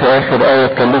بيتكلم في اخر آية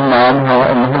اتكلمنا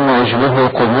عنها ان هم يشبهوا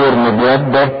قبور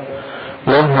مبيضة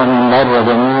لونها من بره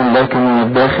جميل لكن من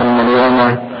الداخل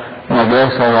مليانة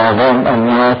نجاسة وعظام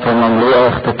اموات ومملوءة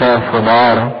اختطاف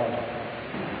ودعارة.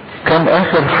 كان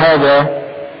اخر حاجة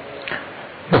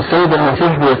السيد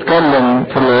المسيح بيتكلم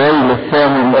في الويل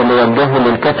الثامن اللي وجهه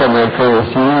للكتبة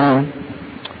والفريسيين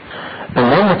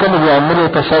ان هم كانوا بيعملوا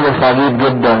تصرف عجيب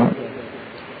جدا.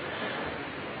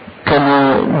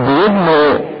 كانوا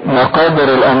بيبنوا مقابر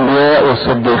الانبياء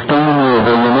والصديقين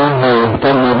ويبينوها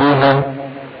ويهتموا بيها،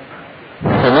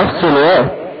 في نفس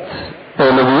الوقت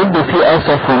اللي بيبدوا فيه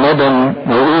اسف وندم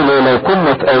ويقولوا لو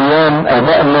كنت ايام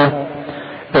ابائنا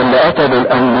اللي قتلوا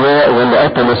الانبياء واللي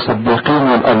قتلوا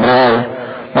الصديقين والابرار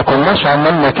ما كناش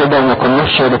عملنا كده وما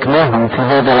كناش شاركناهم في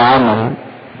هذا العمل.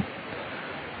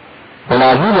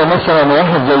 والعجيبة مثلا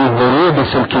واحد زي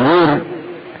هيرودس الكبير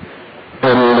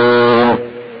اللي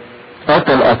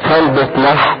قتل اطفال بيت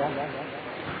لحم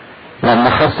لما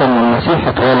حس ان المسيح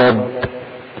اتولد.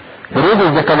 هيرودس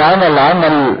ده كان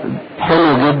عمل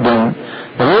حلو جدا،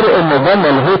 غير انه بنى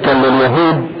الهيكل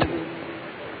لليهود.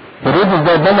 هيرودس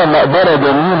ده بنى مقبرة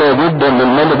جميلة جدا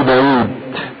للملك داوود،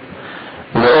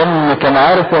 لان كان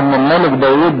عارف ان الملك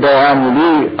داوود ده يعني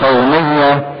ليه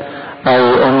قومية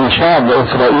او ان شعب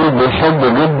اسرائيل بيحبه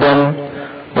جدا،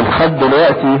 ولحد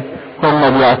دلوقتي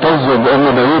هم بيعتزوا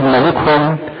بان داوود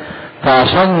ملكهم.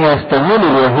 فعشان يستميلوا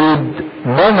اليهود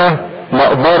بنى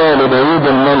مقبرة لداوود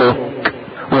الملك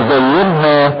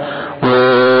وزينها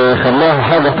وخلاها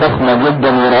حاجة فخمة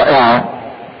جدا ورائعة.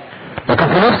 لكن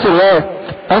في نفس الوقت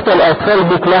قتل اطفال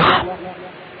بيت لحم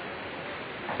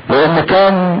لان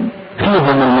كان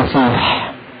فيهم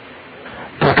المسيح.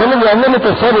 فكانوا بيعملوا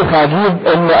تصرف عجيب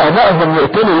ان ابائهم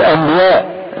يقتلوا الانبياء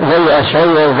زي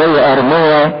اشعيا وزي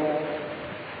ارميا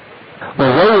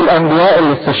وزي الانبياء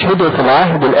اللي استشهدوا في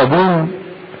العهد القديم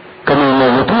كانوا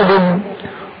يموتوهم،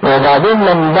 وبعدين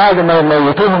لما بعد ما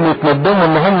يموتوهم يتندموا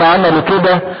ان هم عملوا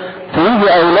كده، فيجي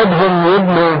اولادهم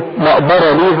يبنوا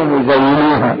مقبرة ليهم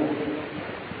ويزينوها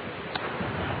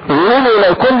ويقولوا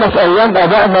لو كنا في ايام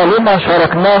ابائنا لما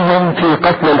شاركناهم في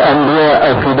قتل الانبياء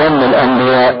او في دم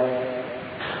الانبياء.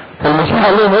 فالمسيح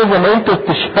قال لهم اذا ما انتوا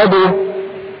بتشهدوا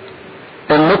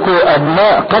انكم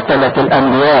ابناء قتلة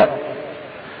الانبياء،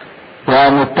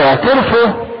 يعني بتعترفوا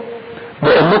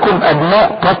بانكم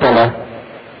ابناء قتلة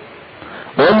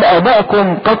وان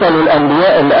ابائكم قتلوا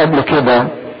الانبياء اللي قبل كده.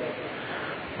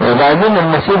 وبعدين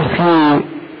المسيح في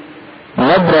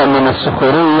نبرة من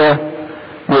السخرية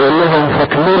بيقول لهم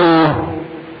فاكملوا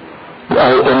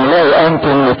او املأوا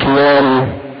انتم مكيال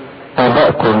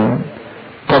ابائكم،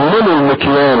 كملوا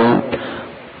المكيال.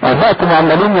 ابائكم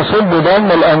عمالين يصبوا دم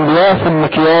الانبياء في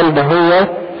المكيال ده، هو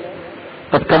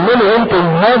فتكملوا انتم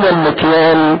هذا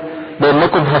المكيال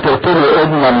بانكم هتقتلوا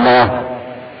ابن الله،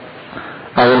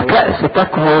 او الكأس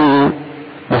تكمل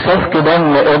بسفك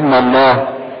دم ابن الله.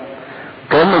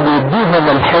 كانوا بيديهم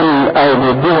الحل او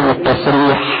بيديهم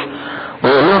التصريح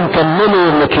ويقول لهم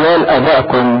كملوا مكيال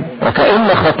ابائكم، وكأن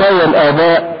خطايا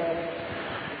الاباء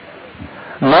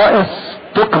ناقص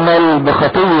تكمل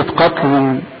بخطية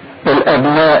قتل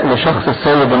الابناء لشخص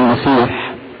السيد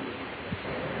المسيح.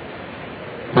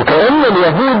 وكأن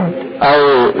اليهود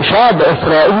او شعب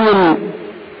اسرائيل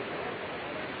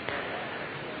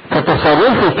في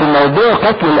تصرفه في موضوع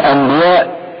قتل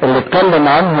الانبياء اللي اتكلم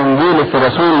عنهم بولس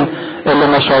الرسول،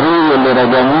 اللي نشروه واللي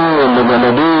رجموه واللي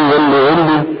جلدوه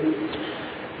واللي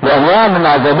بانواع من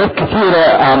عذابات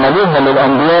كثيرة عملوها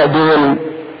للانبياء دول،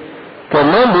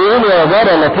 كانوا بيقولوا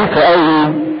عبارة لطيفة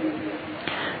قوي،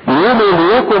 يقولوا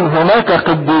ليكن هناك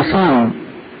قديسين،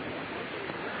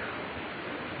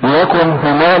 ليكن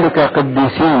هنالك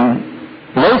قديسين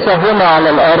ليس هنا على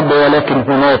الارض ولكن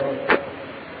هناك.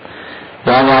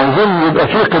 يعني عايزين يبقى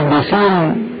فيه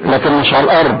قديسين لكن مش على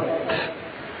الارض،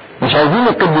 مش عايزين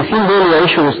القديسين دول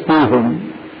يعيشوا وسطيهم،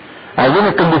 عايزين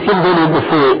القديسين دول يبقوا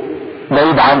فوق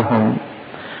بعيد عنهم،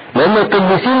 لان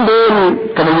القديسين دول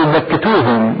كانوا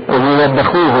بيبكتوهم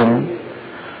وبيوبخوهم.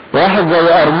 واحد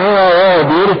زي ارميا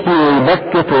يقعد يرثي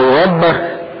ويبكت ويوبخ،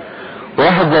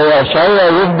 واحد زي اشعيا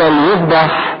يفضل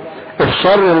يفضح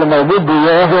الشر اللي موجود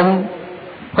جواهم.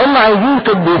 هم عايزين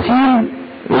قديسين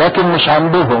لكن مش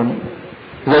عندهم،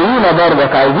 زينا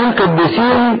برضك عايزين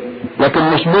قديسين لكن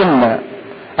مش بينا،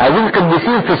 عايزين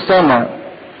قديسين في السماء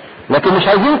لكن مش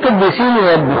عايزين قديسين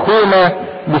يوبخونا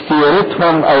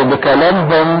بسيرتهم او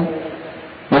بكلامهم،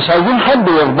 مش عايزين حد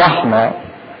يفضحنا.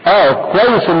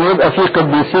 كويس ان يبقى فيه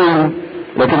قديسين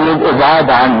لكن يبقوا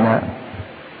بعاد عنا.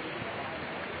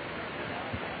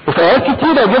 وفي اوقات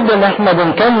كتيرة جدا احنا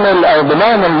بنكمل او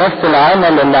بنعمل نفس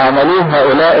العمل اللي عملوه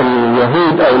هؤلاء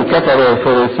اليهود او الكتبة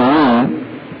والفريسيين.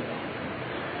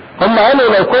 هم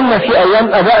قالوا لو كنا في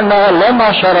ايام ابائنا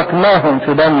لما شاركناهم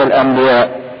في دم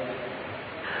الانبياء.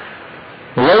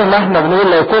 زي ما احنا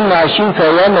بنقول لو كنا عايشين في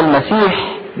ايام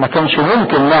المسيح ما كانش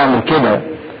ممكن نعمل كده،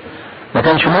 ما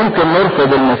كانش ممكن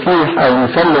نرفض المسيح او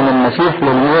نسلم المسيح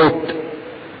للموت،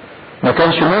 ما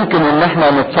كانش ممكن ان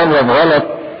احنا نتصرف غلط.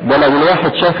 ده لو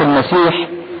الواحد شاف المسيح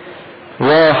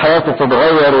وحياته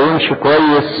تتغير ويمشي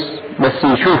كويس بس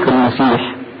يشوف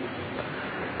المسيح.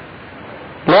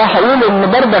 لا، هقول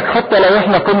ان برضك حتى لو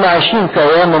احنا كنا عايشين في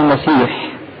ايام المسيح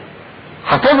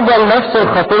هتفضل نفس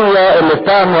الخطية اللي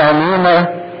بتعمي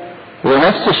عينينا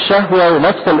ونفس الشهوة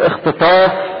ونفس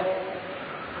الاختطاف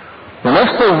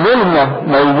ونفس الظلمة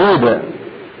موجودة،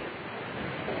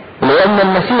 لان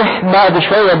المسيح بعد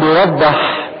شوية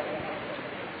بيوضح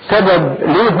سبب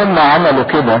ليه هم عملوا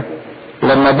كده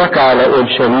لما بكى على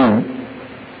اورشليم.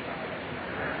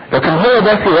 لكن هو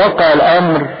ده في واقع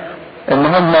الامر ان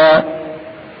هم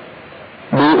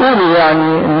بيقولوا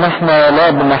يعني ان احنا لا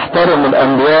بنحترم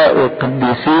الانبياء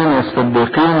والقديسين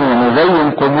والصديقين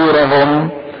ونزين قبورهم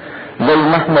زي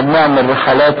ما احنا بنعمل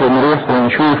رحلات ونروح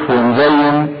ونشوف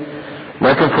ونزين.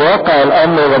 لكن في واقع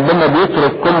الامر ربنا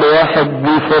بيترك كل واحد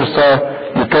ليه فرصة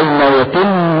لكي ما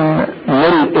يتم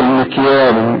ملء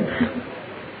المكيال،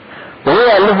 وهو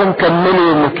قال لهم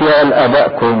كملوا مكيال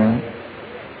ابائكم.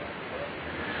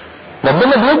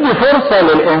 ربنا بيدي فرصة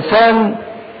للانسان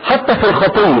حتى في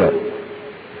الخطية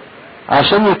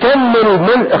عشان يكمل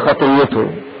ملء خطيته.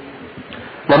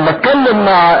 لما اتكلم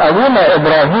مع ابونا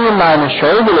ابراهيم عن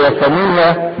الشعوب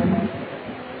الوثنية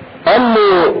قال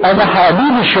له انا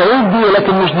هأبيد الشعوب دي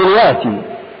لكن مش دلوقتي.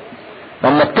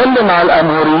 لما اتكلم على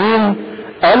الاموريين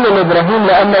قال له لابراهيم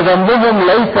لان ذنبهم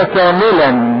ليس كاملا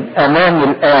امامي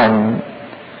الان.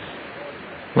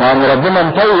 يعني ربنا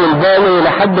مطول باله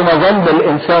لحد ما ذنب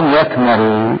الانسان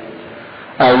يكمل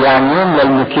او يعني يملى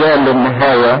المكيال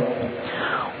للنهاية،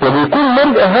 وبيكون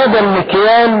ملء هذا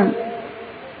المكيال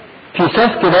في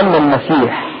سفك دم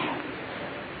المسيح.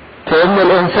 فإن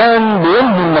الإنسان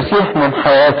بينهي المسيح من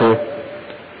حياته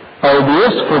أو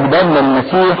بيسفك دم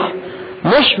المسيح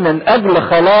مش من أجل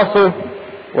خلاصه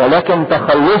ولكن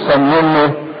تخلصا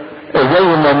منه زي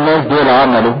ما الناس دول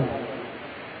عملوا.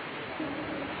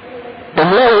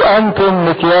 املأوا أنتم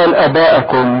مكيال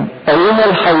آبائكم أيها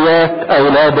الحيات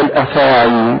أولاد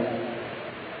الأفاعي.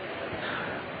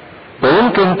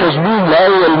 ويمكن تشبيه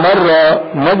لأول مرة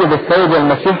نجد السيد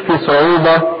المسيح في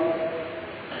صعوبة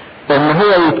ان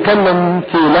هو يتكلم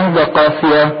في لهجة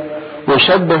قاسية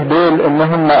ويشبه دول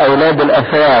انهم اولاد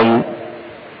الافاعي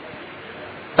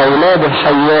اولاد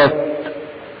الحيات،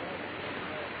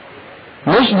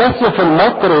 مش بس في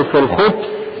المكر وفي الخبث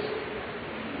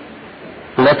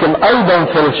لكن ايضا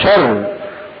في الشر،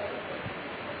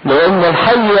 لان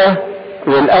الحية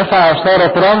والافعى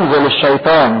صارت رمز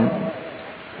للشيطان.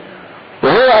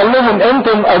 وهو قال لهم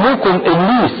انتم ابوكم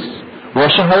ابليس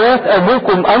وشهوات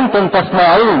ابوكم انتم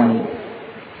تصنعون.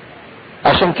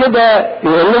 عشان كده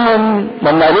يقول لهم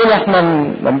لما قالوا له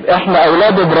احنا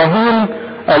اولاد ابراهيم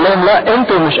قال لهم لا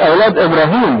انتم مش اولاد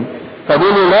ابراهيم.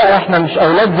 فقالوا لا احنا مش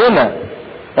اولاد زنا.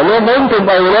 قال لهم انتم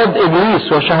اولاد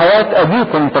ابليس وشهوات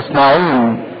ابيكم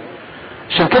تصنعون.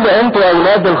 عشان كده انتم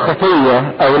اولاد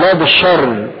الخطية اولاد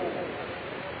الشر.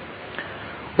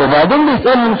 وبعدين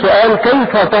بيسألهم سؤال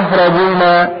كيف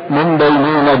تهربون من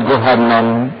دينونة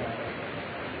جهنم؟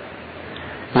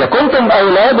 إذا كنتم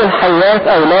أولاد الحيات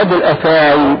أولاد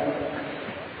الأفاعي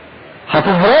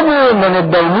هتهربوا من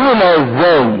الدينونة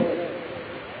إزاي؟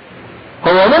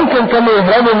 هو ممكن كانوا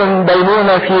يهربوا من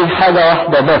الدينونة في حاجة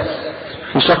واحدة بس،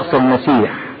 في شخص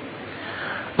المسيح.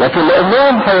 لكن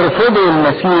لأنهم هيرفضوا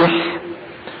المسيح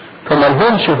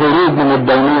فملهمش هروب من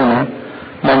الدينونة.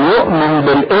 من يؤمن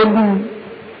بالابن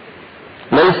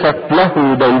ليست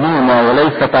له دينونة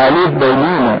وليست عليه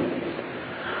دينونة،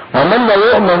 ومن لا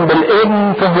يؤمن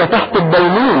بالابن فهو تحت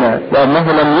الدينونة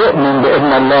لأنه لم يؤمن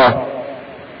بابن الله.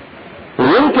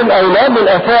 ويمكن أولاد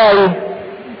الأفاعي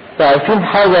تعرفين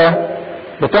حاجة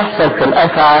بتحصل في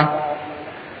الأفعى،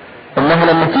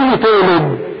 إنها لما تيجي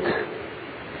تولد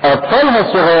أطفالها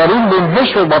الصغيرين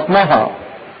بينهشوا بطنها،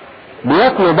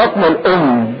 بياكلوا بطن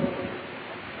الأم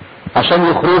عشان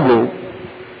يخرجوا.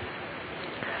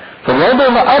 فزي يقعدوا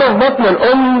ينقروا في بطن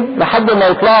الام لحد ما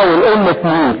يطلعوا والام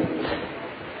تموت.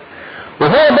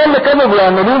 وهو ده اللي كانوا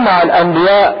بيعملوه مع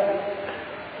الانبياء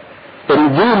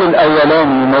الجيل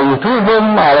الاولاني،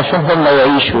 يموتوهم علشان هم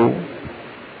يعيشوا،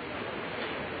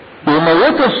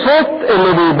 يموتوا الصوت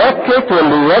اللي بيبكت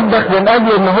واللي يوبخ من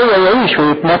اجل ان هو يعيش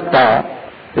ويتمتع.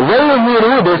 زي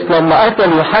هيرودس لما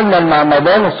قتل يوحنا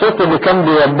المعمدان، الصوت اللي كان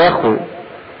بيوبخه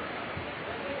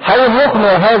حاول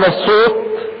يخنق هذا الصوت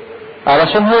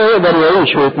علشان هو يقدر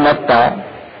يعيش ويتمتع.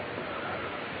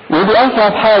 ودي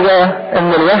اصعب حاجة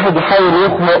ان الواحد يحاول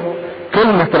يخنق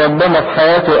كلمة ربنا في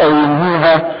حياته او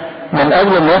ينهيها من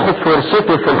اجل ان ياخد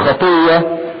فرصته في الخطية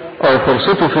او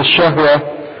فرصته في الشهوة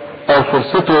او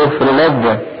فرصته في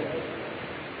اللذة.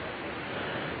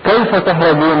 كيف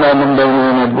تهربون من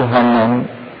دينونة جهنم؟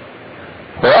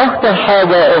 واخطر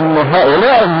حاجة ان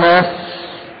هؤلاء الناس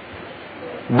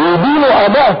بيدينوا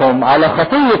ابائهم على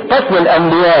خطية قتل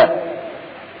الانبياء،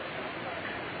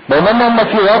 بينما هم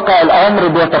في واقع الامر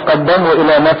بيتقدموا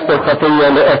الى نفس الخطية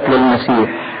لقتل المسيح.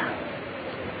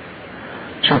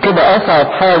 عشان كده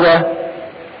اصعب حاجة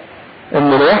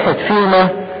ان الواحد فينا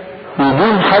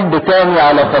يدين حد تاني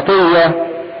على خطية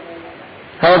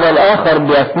هذا الاخر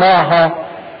بيسمعها،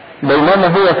 بينما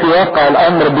هو في واقع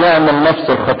الامر بيعمل نفس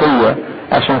الخطية.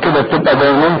 عشان كده بتبقى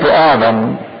دينونته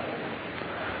اعظم.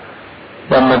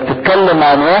 لما بتتكلم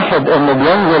عن واحد انه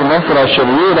بينزل نظرة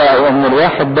شريرة، او ان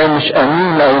الواحد ده مش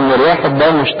امين، او ان الواحد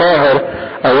ده مش طاهر،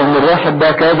 او ان الواحد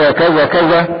ده كذا كذا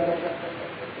كذا،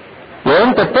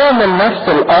 وانت بتعمل نفس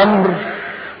الامر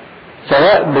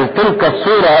سواء بتلك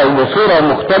الصورة او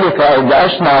بصورة مختلفة او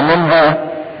باشنع منها،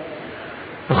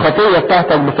 الخطية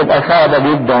بتاعتك بتبقى صعبة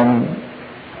جدا.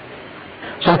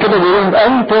 عشان كده بيقولون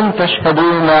انتم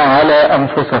تشهدون على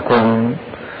انفسكم،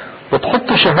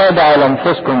 بتحطوا شهادة على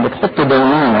انفسكم، بتحطوا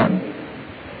دينونة.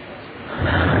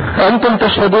 انتم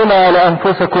تشهدون على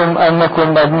انفسكم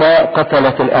انكم ابناء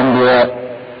قتلة الانبياء،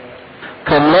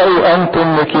 فاملأوا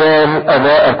انتم مكيال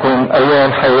ابائكم ايها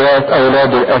الحيات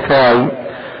اولاد الافاعي.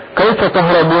 كيف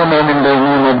تهربون من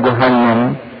دينونة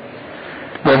جهنم؟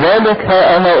 لذلك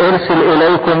ها انا ارسل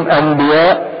اليكم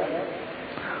انبياء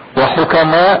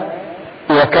وحكماء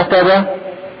وكتبة،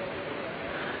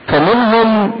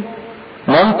 فمنهم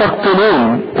من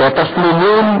تقتلون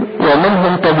وتصلبون،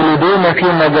 ومنهم تجلدون في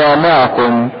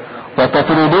مجامعكم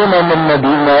وتطردون من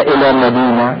مدينة الى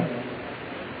مدينة.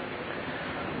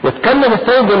 واتكلم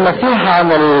السيد المسيح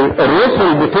عن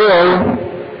الرسل بتوعه،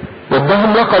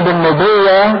 وادهم لقب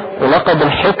النبوة ولقب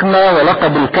الحكمة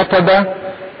ولقب الكتبة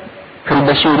في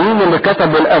البشيرين اللي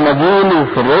كتبوا الاناجيل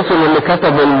وفي الرسل اللي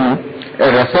كتبوا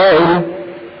الرسائل.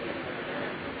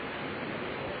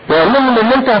 وقال لهم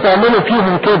ان انتوا هتعملوا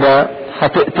فيهم كده،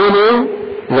 هتقتلوا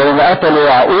زي ما قتلوا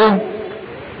يعقوب.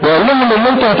 وقال لهم ان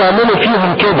انتوا هتعملوا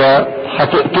فيهم كده،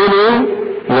 هتقتلوا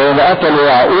زي ما قتلوا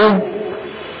يعقوب،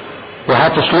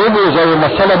 وهتصلبوا زي ما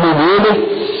صلبوا بولس،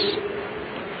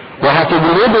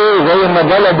 وهتجلدوا زي ما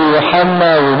جلدوا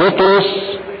يوحنا وبطرس،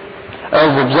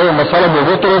 زي ما صلبوا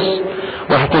بطرس،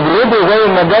 وهتجلدوا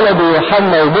زي ما جلدوا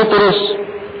يوحنا وبطرس،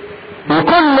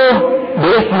 وكله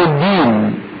باسم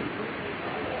الدين،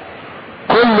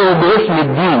 كله باسم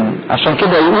الدين. عشان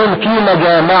كده يقول في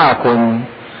مجامعكم،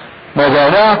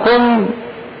 مجامعكم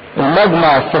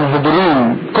المجمع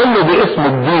السنهدرين، كله باسم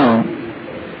الدين.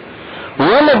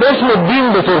 وياما باسم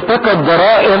الدين بترتكب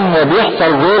جرائم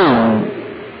وبيحصل ظلم،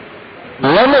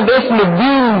 وياما باسم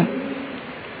الدين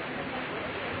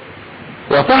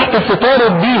وتحت ستار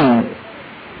الدين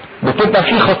بتبقى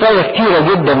في خطايا كتيرة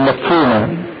جدا مدفونة.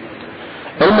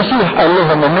 المسيح قال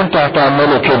لهم ان انتوا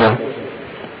هتعملوا كده،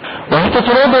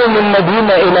 وهتطردوا من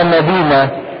مدينة الى مدينة.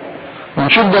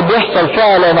 ونشوف ده بيحصل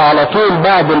فعلا على طول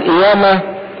بعد القيامة،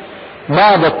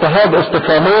 بعد اضطهاد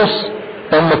استفانوس،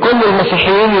 ان كل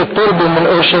المسيحيين يطردوا من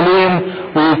اورشليم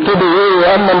ويبتدوا ايه،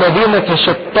 واما الذين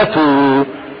تشتتوا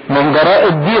من جراء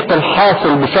الضيق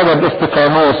الحاصل بسبب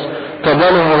استفانوس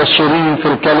فضلوا مبشرين في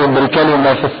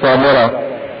بالكلمة في السامرة.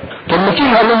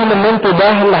 فالمسيح قال لهم ان انتوا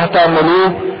ده اللي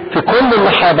هتعملوه في كل اللي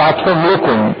هبعتهم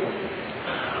لكم.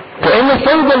 كأن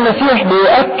السيد المسيح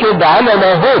بيؤكد على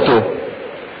لاهوته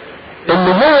ان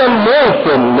هو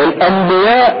المرسل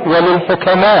للانبياء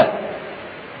وللحكماء.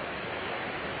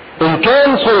 ان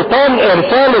كان سلطان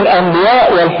ارسال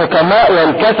الانبياء والحكماء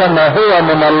والكتبة هو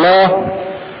من الله،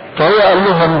 فهو قال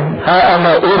لهم ها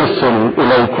انا ارسل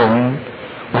اليكم.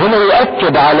 وهنا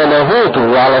يؤكد على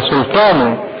لاهوته وعلى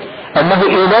سلطانه انه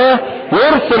اله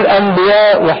يرسل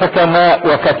انبياء وحكماء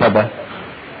وكتبة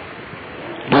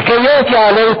لكي يأتي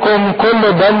عليكم كل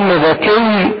دم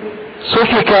ذكي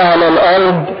سفك على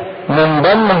الارض من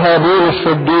دم هابيل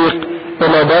الصديق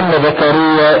الى دم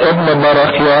زكريا ابن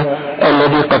براخيا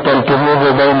الذي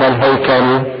قتلتموه بين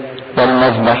الهيكل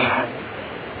والمذبح.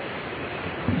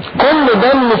 كل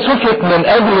دم سفك من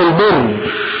اجل البر،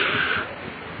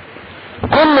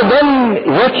 كل دم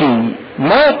ذكي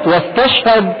مات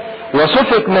واستشهد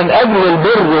وسفك من اجل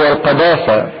البر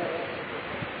والقداسة.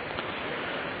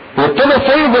 وابتدى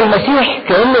السيد المسيح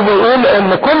كأنه بيقول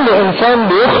ان كل انسان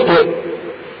بيخطئ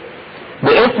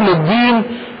باسم الدين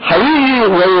هيجي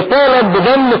ويطالب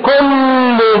بدم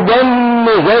كل دم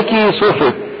ذكي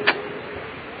سفك،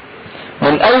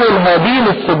 من اول هابيل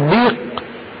الصديق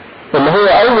اللي هو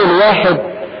اول واحد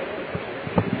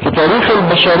في تاريخ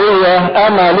البشرية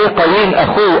قام عليه قايين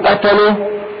اخوه قتله،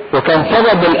 وكان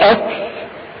سبب القتل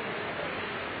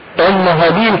ان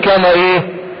هابيل كان ايه؟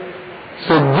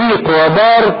 صديق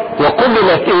وبار،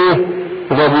 وقبلت ايه؟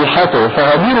 ذبيحته.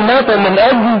 فهابيل مات من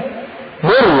اجل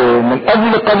بره، من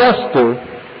اجل قداسته،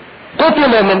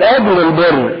 قتل من اجل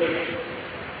البر.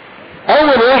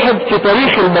 اول واحد في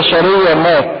تاريخ البشرية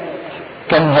مات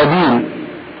كان هابيل.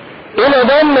 الى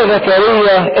دم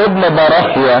زكريا ابن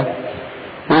براخيا،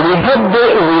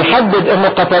 ويحدد انه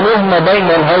قتلوه ما بين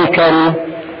الهيكل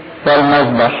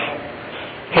والمذبح.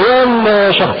 هي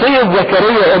ان شخصية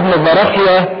زكريا ابن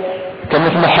براخيا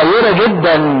كانت محيرة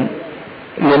جدا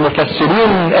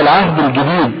لمفسرين العهد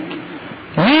الجديد.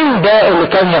 مين ده اللي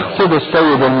كان يقصده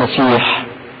السيد المسيح؟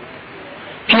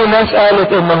 في ناس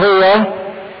قالت ان هو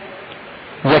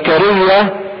زكريا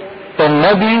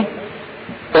النبي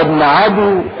ابن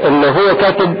عدو اللي هو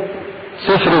كاتب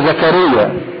سفر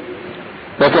زكريا،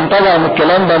 لكن طبعا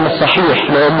الكلام ده مش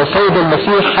صحيح، لان السيد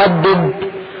المسيح حدد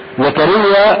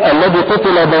زكريا الذي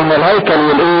قتل بين الهيكل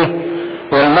والايه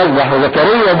والمذبح.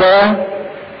 وزكريا ده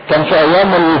كان في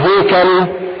ايام الهيكل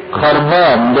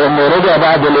خربان لانه رجع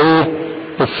بعد الايه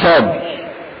السبي.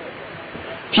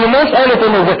 في ناس قالت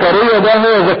ان زكريا ده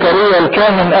هو زكريا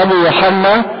الكاهن ابو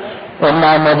يوحنا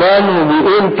المعمدان،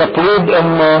 وبيقول تقليد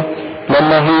انه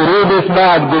لما هيرودس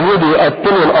بعد جنود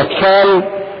يقتلوا الاطفال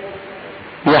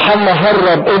يوحنا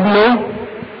هرب ابنه،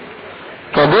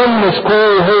 فجم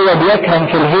مسكوه وهو بيكهن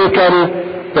في الهيكل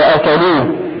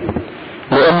وقتلوه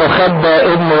لانه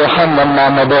خبى ابن يوحنا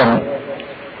المعمدان.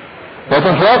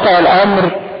 لكن في واقع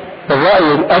الامر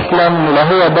الرأي الاسلم لا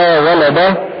هو ده ولا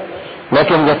ده،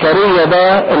 لكن زكريا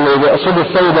ده اللي بيقصده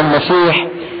السيد المسيح.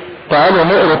 تعالوا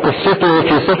نقرأ قصته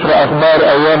في سفر اخبار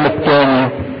ايام الثاني،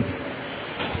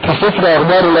 في سفر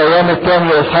اخبار الايام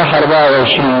الثاني اصحاح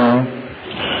 24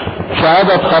 في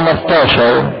عدد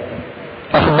 15.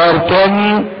 اخبار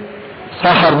تاني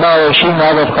اصحاح 24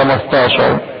 عدد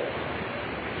 15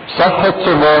 صفحة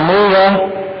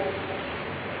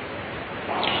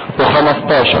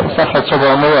 715 صفحة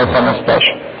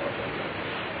 715.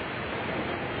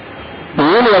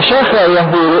 يقول وشاخ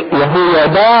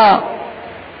يهويداع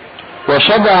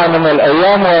وشبع من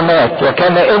الايام ومات،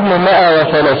 وكان ابن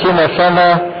 130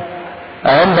 سنة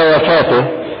عند وفاته.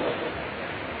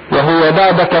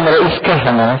 يهويداع ده كان رئيس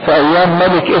كهنة في ايام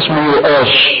ملك اسمه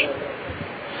يؤاش،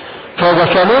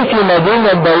 فدفنوه في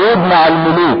مدينة داود مع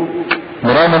الملوك،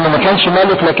 برغم انه ما كانش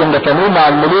ملك لكن دفنوه مع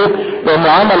الملوك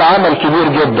لانه عمل كبير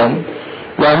جدا،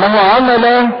 لانه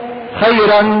عمل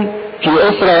خيرا في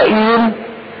اسرائيل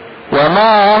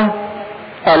ومع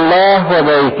الله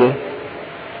وبيته.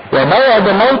 وبعد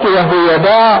موت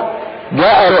يهويداع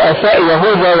جاء رؤساء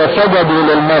يهوذا وسجدوا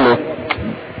للملك.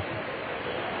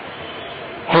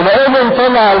 حينئذ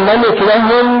طلع الملك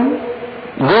لهم،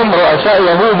 جم رؤساء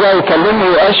يهوذا يكلموا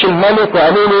يؤاش الملك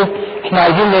وقالوا له احنا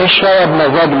عايزين نعيش شويه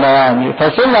بمزاجنا يعني،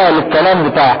 فسمعوا للكلام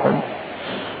بتاعهم.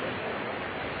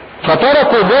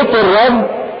 فتركوا بيت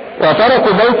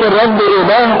الرب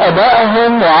اله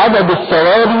ابائهم وعبدوا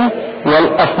السواري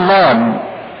والاصنام،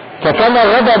 فكان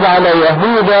غضب على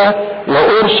يهوذا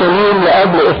واورشليم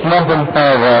لاجل اثمهم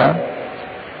هذا.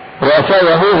 رؤساء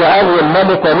يهوذا قالوا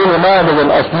الملك قالوا له نعبد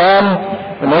الاصنام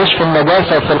ونعيش في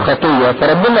النجاسه وفي الخطيه،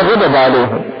 فربنا غضب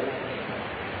عليهم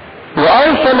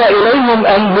وارسل اليهم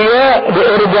انبياء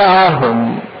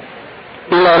لارجاعهم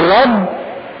الى الرب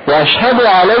واشهدوا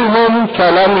عليهم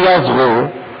فلم يصغوا.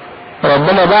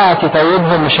 ربنا بعت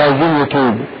يتوبهم مش عايزين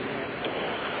يتوبوا.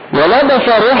 ولبس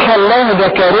روح الله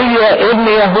زكريا ابن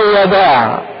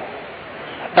يهويداع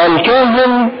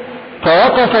الكاهن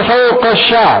فوقف فوق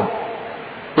الشعب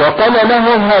وقال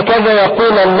لهم هكذا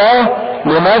يقول الله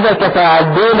لماذا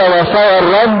تتعدون وصايا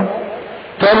الرب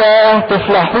فلا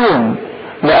تفلحون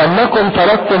لأنكم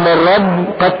تركتم الرب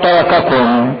قد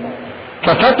ترككم.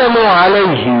 ففتنوا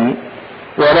عليه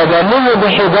وردموه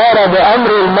بحجارة بأمر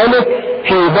الملك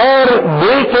في دار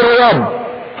بيت الرب.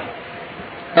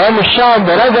 قام الشعب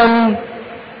رجم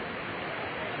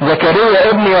زكريا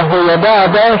ابن يهويداع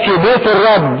ده في بيت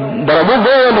الرب، ضربوه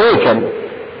جوه الهيكل،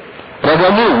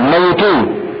 رجموه موتوه،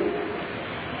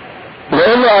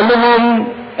 لانه قال لهم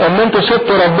ان انتوا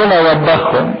سبتوا ربنا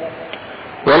ووبخهم.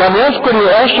 ولم يذكر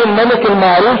يؤاش الملك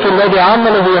المعروف الذي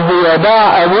عمله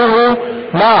يهويداع ابوه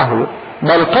معه،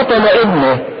 بل قتل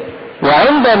ابنه.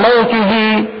 وعند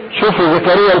موته، شوفوا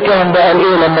زكريا الكاهن ده قال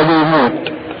ايه لما جه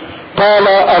يموت؟ قال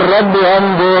الرب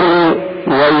ينظر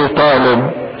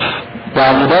ويطالب.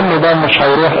 يعني ده مش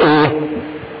هيروح ايه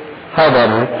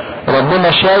هدر،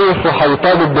 ربنا شايف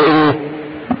وهيطالب بايه؟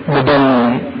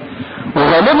 بدم.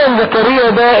 وغالبا زكريا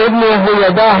ده ابن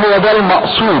يهويداع هو ده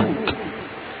المقصود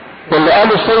واللي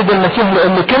قاله السيد المسيح،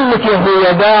 لان كلمة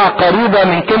يهويداع قريبة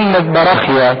من كلمة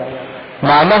براخيا،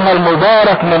 معناها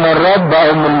المبارك من الرب او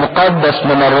المقدس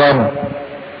من الرب.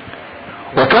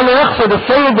 وكان يقصد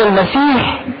السيد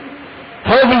المسيح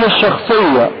هذه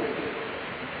الشخصية،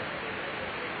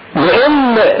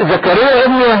 لان زكريا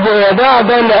ابن يهويداع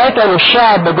ده اللي قتلوا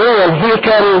الشعب جوه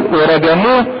الهيكل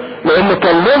ورجموه، لانه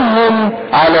كلمهم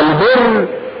على البر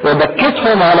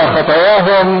وبكتهم على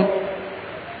خطاياهم،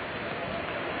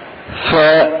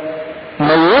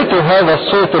 فموتوا هذا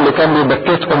الصوت اللي كان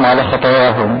بيبكتهم على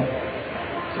خطاياهم.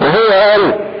 وهو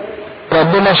قال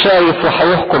ربنا شايف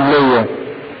وهيحكم ليا.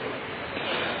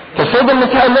 فالسيد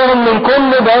المسيح قال لهم من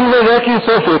كل دم ذكي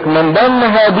سفك، من دم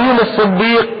هابيل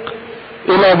الصديق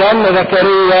الى دم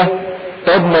زكريا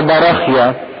ابن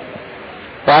براخيا.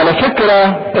 وعلى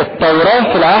فكرة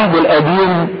التوراة في العهد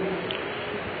القديم،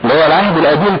 اللي هو العهد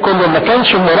القديم كله، ما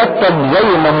كانش مرتب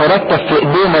زي ما مرتب في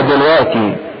ايدينا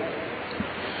دلوقتي.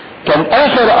 كان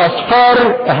اخر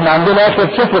اصفار، احنا عندنا اخر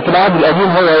سفر في العهد القديم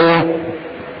هو ايه؟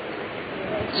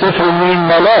 سفر مين؟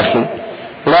 ملاخي.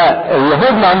 لا،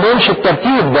 اليهود ما عندهمش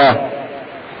الترتيب ده.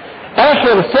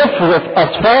 اخر سفر في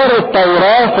اصفار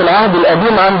التوراة في العهد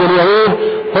القديم عند اليهود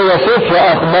هو سفر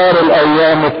اخبار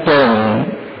الايام الثاني،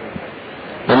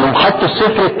 لانهم حطوا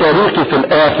السفر التاريخي في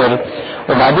الاخر،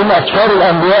 وبعدين اسفار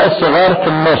الانبياء الصغار في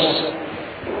النص.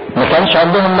 ما كانش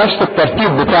عندهم نفس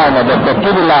الترتيب بتاعنا ده،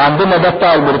 الترتيب اللي عندنا ده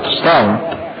بتاع البروتستانت.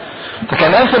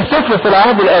 فكان اخر سفر في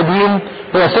العهد القديم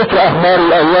هو سفر اخبار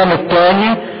الايام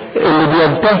الثاني، اللي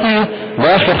بينتهي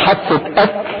باخر حادثة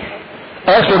قتل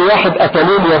اخر واحد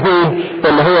قتلوه اليهود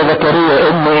اللي هو زكريا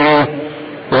ابن ايه؟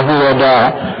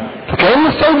 يهويداع. فكأن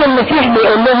السيد المسيح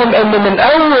بيقول لهم ان من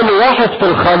اول واحد في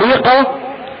الخليقة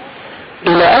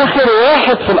الى اخر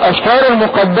واحد في الاشفار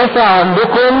المقدسة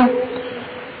عندكم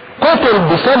قتل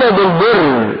بسبب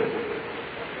البر.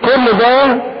 كل ده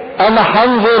انا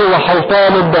هنظر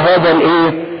وهطالب بهذا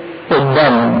الايه؟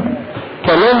 الدم.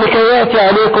 فلن لكي يأتي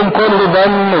عليكم كل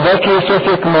دم ذكي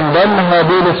سفك من دم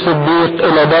هابيل الصديق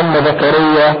الى دم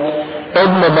زكريا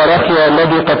ابن براخيا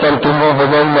الذي قتلتموه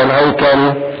بين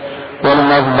الهيكل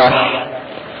والمذبح.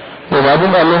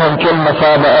 وبعدين قال لهم كلمة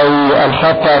صعبة أوي،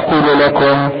 الحق أقول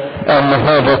لكم أن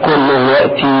هذا كله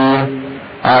يأتي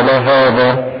على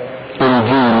هذا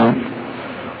الجيل.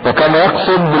 وكان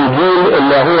يقصد بالجيل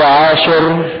اللي هو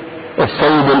عاشر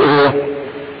السيد الايه؟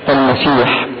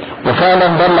 المسيح. وفعلا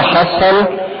ده اللي حصل،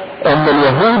 ان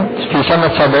اليهود في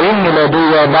سنة 70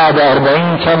 ميلادية بعد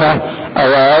 40 سنة او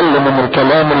اقل من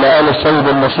الكلام اللي قاله السيد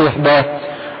المسيح ده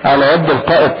على يد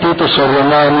القائد تيتوس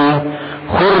الروماني،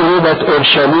 خربت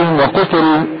اورشليم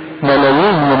وقتل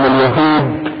ملايين من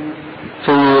اليهود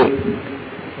في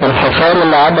الحصار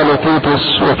اللي عمله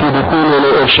تيتوس وفي دخوله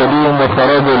لاورشليم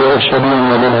وخراجه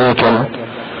لاورشليم وللهيكل.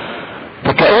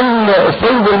 فكأن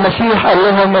السيد المسيح قال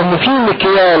لهم ان في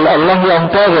مكيال الله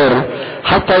ينتظر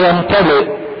حتى يمتلئ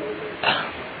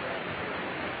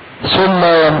ثم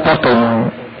ينتقم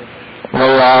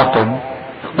ويعاقب.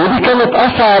 ودي كانت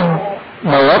اصعب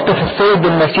مواقف السيد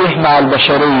المسيح مع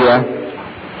البشرية،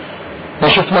 ما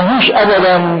شفناهوش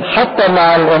ابدا حتى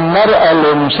مع المرأة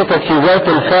اللي مسكت في ذات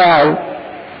الفاعل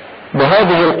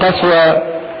بهذه القسوة،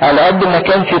 على قد ما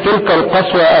كان في تلك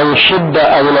القسوة او الشدة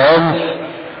او العنف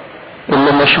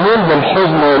اللي مشمول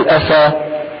بالحزن والأسى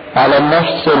على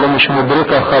النفس اللي مش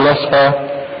مدركة خلاصها،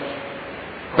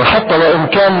 وحتى وإن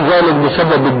كان ذلك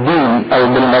بسبب الدين أو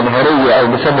بالمظهرية أو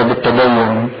بسبب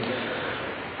التدين.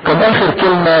 كان آخر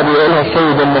كلمة بيقولها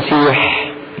السيد المسيح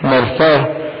مرثاه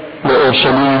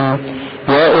لأورشليم: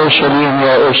 يا أورشليم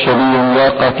يا أورشليم يا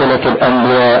قاتلة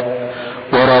الأنبياء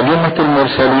وراجمة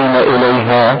المرسلين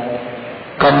إليها،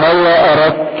 كم مرة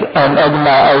أردت أن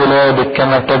أجمع أولادك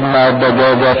كما تجمع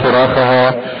الدجاجة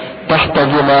فراخها تحت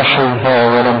جناحها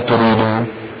ولم تريدوا.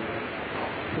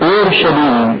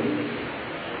 أورشليم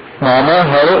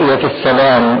معناها رؤية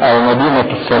السلام أو مدينة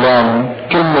السلام.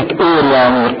 كلمة أور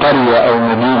يعني قرية أو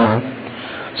مدينة،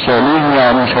 سليم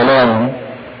يعني سلام.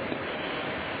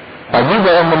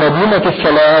 عجيبة أن مدينة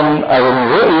السلام أو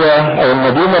الرؤية أو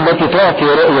المدينة التي تعطي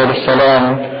رؤية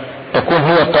للسلام تكون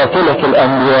هي قاتلة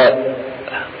الأنبياء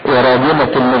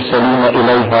وراجمة المرسلين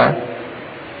إليها.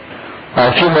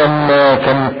 عارفين أن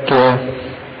كانت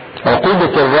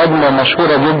عقوبة الرجم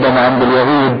مشهورة جدا عند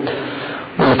اليهود،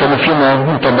 واللي كانوا فينا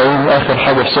متابعين آخر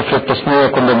حاجة في سفر التثنية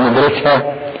كنا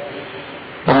بندرسها،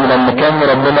 إن لما كان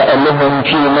ربنا قال لهم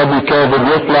في نبي كاذب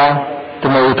يطلع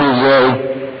تموتوه ازاي؟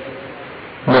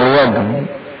 بالرجم،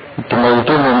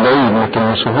 تموتوه من بعيد ما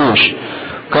تلمسوهوش.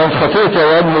 كانت خطية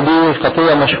الرجم دي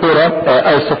خطية مشهورة،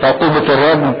 عقوبة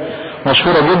الرجم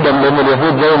مشهورة جدا بين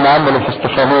اليهود زي ما عملوا في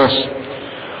استفانوس،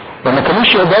 وما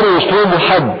كانوش يقدروا يصلبوا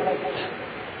حد،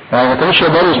 يعني ما كانوش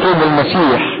يقدروا يصلبوا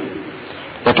المسيح،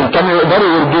 لكن كانوا يقدروا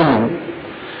يرجموا.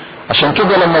 عشان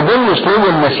كده لما جم يصلبوا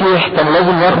المسيح كان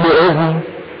لازم ياخدوا اذن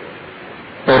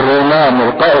الرومان،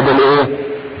 القائد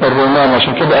الرومان.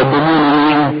 عشان كده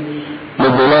قدموه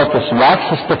لبيلاطس،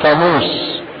 بعكس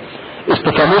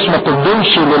استفانوس ما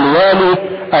قدمش للوالي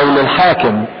او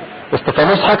للحاكم.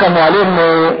 استفانوس حكموا عليه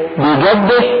انه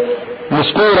بيجدف،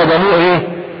 مسكوه رجموه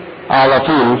على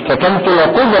طول. فكانت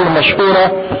العقوبة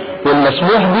المشهورة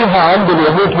والمسموح بها عند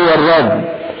اليهود هو الرجم،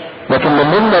 لكن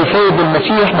لما الفايد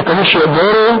المسيح ما كانوش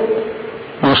يقدروا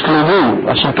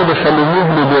يصلبوه، عشان كده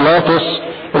خلوه لبيلاطس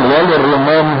الوالي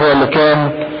الروماني، هو اللي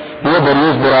كان يقدر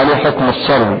يصدر عليه حكم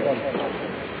الصلب.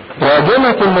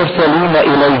 راجمة المرسلين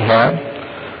إليها،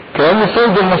 كأن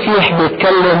السيد المسيح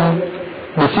بيتكلم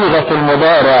بصيغة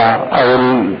المضارع أو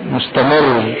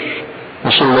المستمر،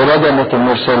 مش اللي رجمت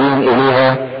المرسلين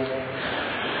إليها.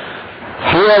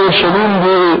 هي اورشليم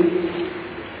دي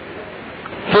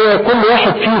هي كل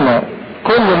واحد فينا،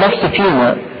 كل نفس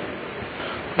فينا.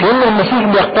 كأن المسيح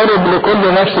بيقترب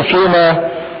لكل نفس فينا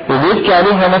وبيبكي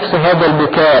عليها نفس هذا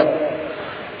البكاء،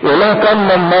 ولها كم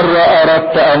من مرة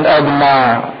أردت أن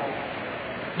أجمع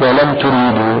ولم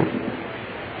تريدوا.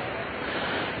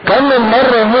 كم من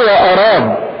مرة هو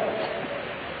أراد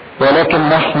ولكن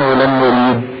نحن لم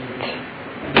نريد.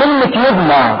 كلمة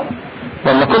يجمع،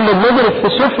 لما كنا بندرس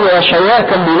في سفر أشعياء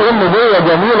كان بيقول نبوة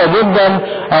جميلة جدا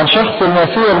عن شخص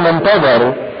المسيح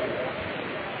المنتظر،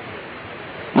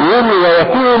 يقول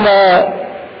ويكون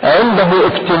عنده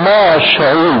اجتماع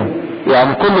الشعوب،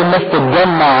 يعني كل الناس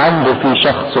تتجمع عنده في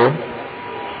شخصه.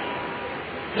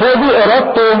 هذه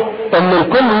إرادته ان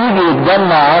الكل يجي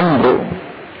يتجمع عنده،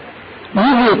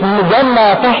 يجي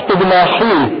يتجمع تحت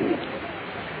جناحيه،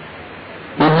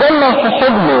 يتجمع في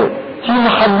حضنه، في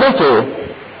محبته،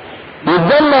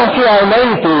 يتجمع في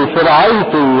عنايته، في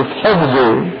رعايته، في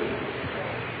حفظه.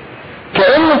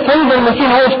 كأن السيد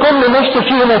المسيح عايز كل نفس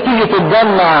فينا تيجي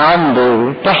تتجمع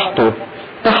عنده تحته،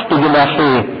 تحت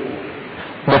جناحيه.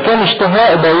 ده كان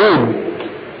اشتهاء داود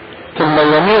في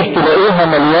الميامير، تلاقيها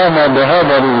مليانة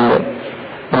بهذا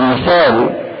المثال.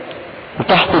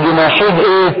 وتحت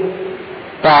جناحيه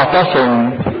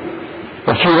تعتصم،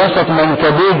 وفي وسط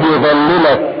منكبيه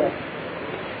يظللك.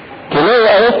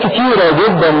 تلاقي آيات كتيرة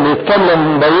جدا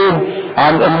بيتكلم داود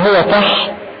عن ان هو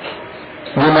تحت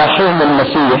جناحيه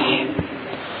المسيح،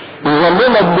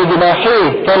 يظللك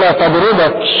بجناحيه فلا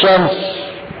تضربك الشمس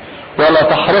ولا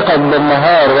تحرقك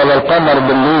بالنهار ولا القمر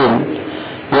بالليل،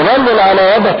 يظلل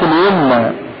على يدك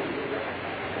اليمنى.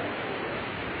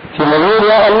 في مزمور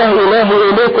يا الله إلهي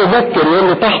إليك أذكر، يقول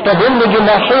له تحت ظل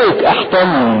جناحيك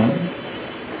أحتمي.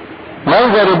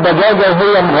 منظر الدجاجة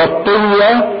وهي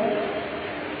مغطية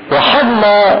وحجم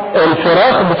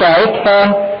الفراخ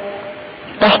بتاعتها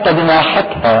تحت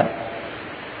جناحتها،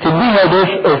 تديها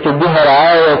دفء، تديها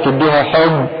رعاية، تديها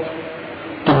حب،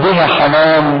 تديها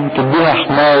حنان، تديها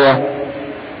حماية.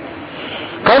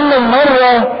 كم من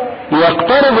مرة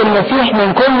يقترب المسيح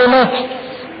من كل نفس.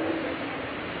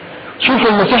 شوف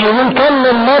المسيح يقول كم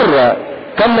من مرة،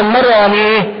 كم من مرة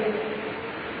يعني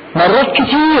مرات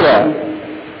كتيرة،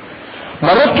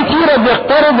 مرات كتيرة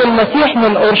بيقترب المسيح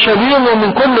من اورشليم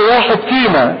ومن كل واحد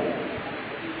فينا.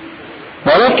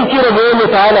 مرات كتيرة بيقول له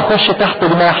تعالى خش تحت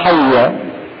جناحية،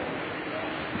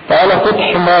 تعالى خد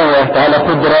حماية، تعالى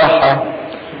خد راحة،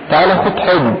 تعالى خد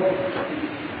حب.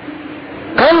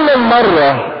 كم من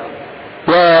مرة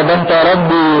يا ده انت يا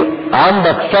ربي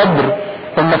عندك صبر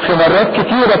انك في مرات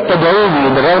كتيرة بتدعوني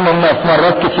برغم ان في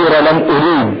مرات كتيرة لم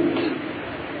اريد،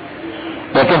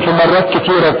 لكن في مرات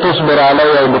كتيرة بتصبر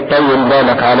عليا وبتطول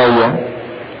بالك عليا.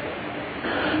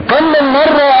 كم من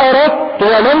مرة اردت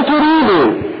ولم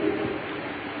تريدوا.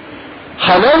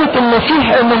 حلاوة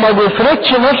المسيح انه ما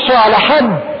بيفرضش نفسه على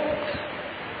حد،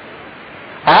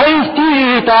 عايز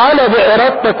تيجي تعالى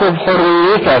بارادتك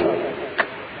وبحريتك.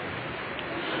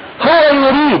 هو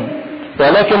يريد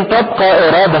ولكن تبقى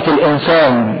ارادة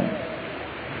الانسان.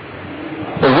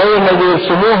 زي ما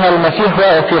بيرسموها المسيح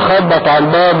واقف يخبط على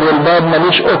الباب والباب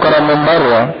ملوش اكرم من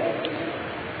بره،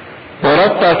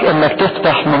 ارادتك انك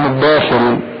تفتح من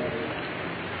الداخل.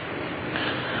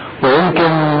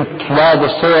 ويمكن بعض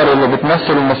الصور اللي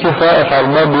بتمثل المسيح واقف على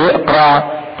الباب يقرع،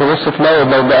 تبص تلاقي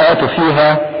بواباته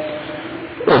فيها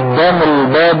قدام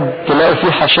الباب تلاقي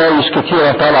فيه حشايش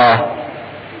كتيرة طالعة.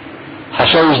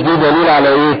 حشايش دي دليل على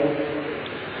ايه؟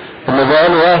 انه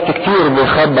بقاله وقت كتير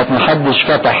بيخبط محدش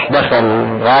فتح دخل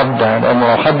وعدى،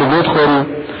 لانه لو حد بيدخل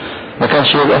ما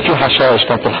كانش يبقى فيه حشايش،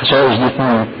 كانت الحشايش دي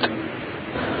تموت.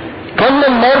 كم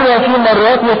من مرة، في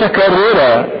مرات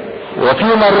متكررة وفي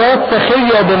مرات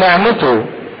سخية بنعمته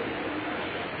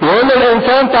يقول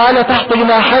الانسان تعالى تحت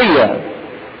جناحية،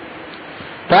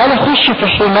 تعالى خش في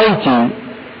حمايتي.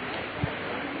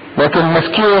 لكن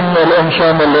مسكين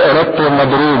الانسان اللي ارادته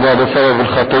مضروبة بسبب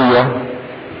الخطية،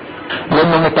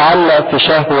 لانه متعلق في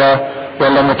شهوة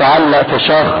ولا متعلق في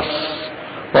شخص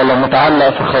ولا متعلق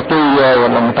في خطية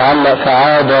ولا متعلق في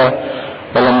عادة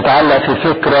ولا متعلق في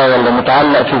فكرة ولا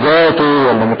متعلق في ذاته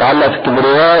ولا متعلق في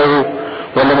كبريائه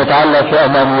ولا متعلق في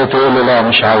امانيته، يقول له لا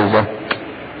مش عايزك.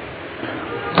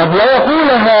 قد لا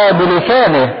يقولها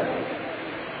بلسانه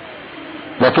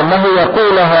لكنه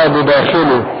يقولها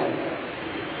بداخله.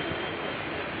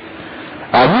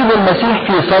 عجيب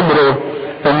المسيح في صدره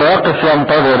انه يقف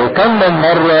ينتظر. كم من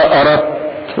مرة اردت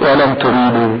ولم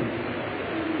تريدوا.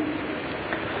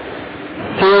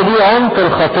 هي دي عمق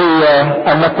الخطية،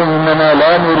 اننا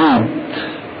لا نريد.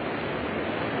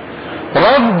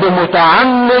 رفض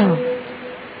متعمد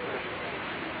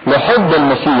لحب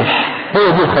المسيح،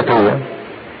 هي دي الخطية.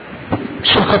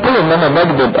 مش الخطية ان انا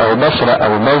بكذب او بسرق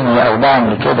او بزني او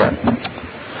بعمل كده،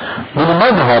 دي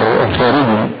المظهر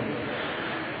الخارجي.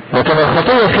 لكن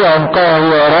الخطية في عمقها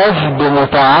هي رفض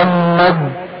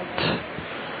متعمد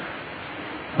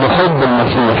لحب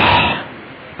المسيح.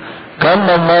 كم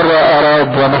من مرة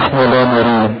أراد ونحن لا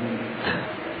نريد.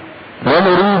 لا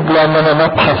نريد لأننا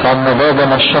نبحث عن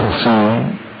مزاجنا الشخصي،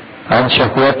 عن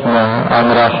شهوتنا،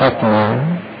 عن راحتنا.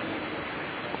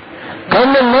 كم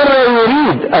من مرة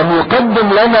يريد أن يقدم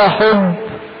لنا حب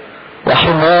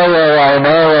وحماية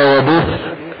وعناية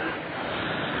ودفء،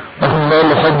 نحن نقول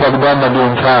له حبك ده ما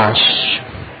بينفعش،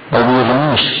 ما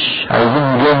بيغنيش،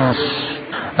 عايزين جنس،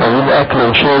 عايزين اكل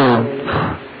وشرب،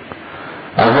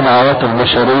 عايزين عواطف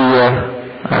بشرية،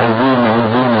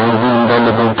 عايزين ده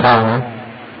اللي بينفعنا.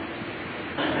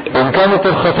 ان كانت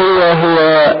الخطية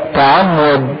هي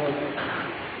تعمد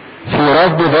في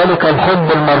رد ذلك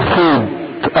الحب المرفوض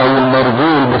او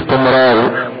المرذول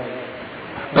باستمرار،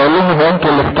 قال لهم انتوا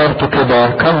اللي اخترتوا كده.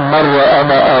 كم مرة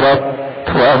انا اردت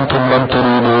وانتم لم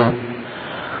تريدوا،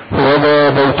 وذا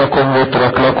بيتكم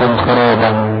يترك لكم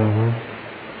خرابا.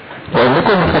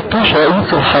 لانكم ما خدتوش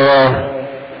رئيس الحياة،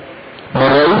 من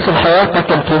رئيس الحياة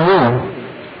قتلتموه،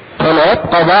 فلا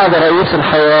يبقى بعد رئيس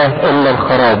الحياة الا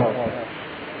الخراب.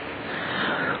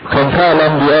 كان فعلا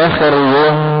باخر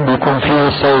يوم بيكون فيه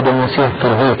السيد المسيح في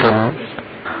الهيكل،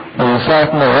 ومن ساعة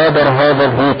ما غادر هذا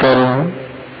الهيكل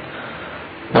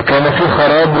وكان فيه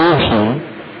خراب روحي،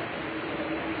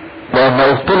 لأن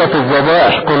أبطلت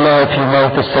الذبائح كلها في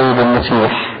موت السيد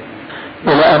المسيح،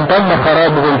 إلى أن تم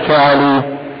خرابه الفعلي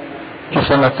في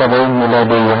سنة 70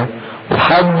 ميلادية.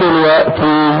 لحد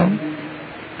دلوقتي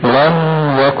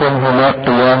لم يكن هناك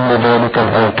قيام لذلك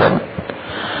الهيكل،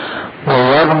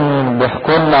 ورغم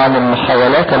بحكمنا عن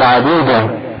المحاولات العديدة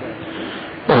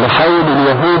اللي حاول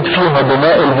اليهود فيها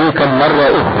بناء الهيكل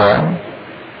مرة أخرى،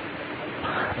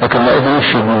 لكن ما قدروش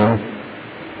يبنوه.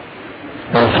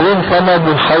 2000 سنة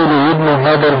بيحاولوا يبنوا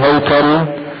هذا الهيكل،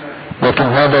 لكن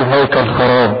هذا الهيكل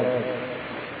خراب،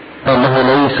 أنه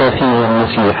ليس فيه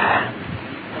المسيح.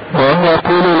 وأن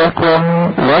يقول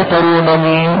لكم لا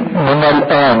ترونني من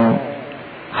الآن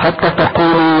حتى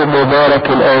تقولوا مبارك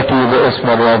الآتي باسم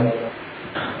الرب.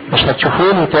 مش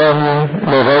هتشوفوني تاني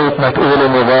لغاية ما تقولوا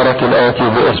مبارك الآتي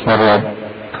باسم الرب.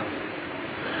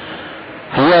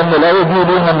 هي أن الآية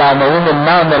دي ليها معنيين.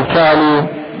 المعنى الفعلي،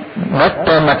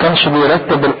 متى ما كانش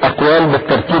بيرتب الأقوال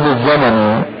بالترتيب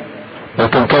الزمني،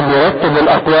 لكن كان بيرتب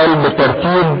الأقوال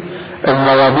بترتيب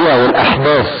المواضيع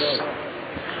والأحداث.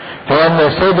 هو أن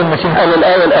السيد المسيح قال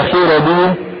الآية الأخيرة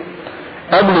دي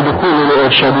قبل دخوله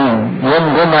لأورشليم،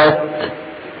 يوم جمعة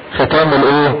ختام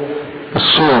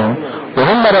الصوم،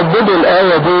 وهم رددوا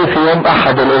الآية دي في يوم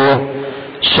أحد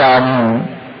الشعانين،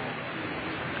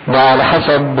 ده على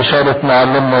حسب بشارة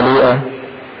معلمنا لوقا.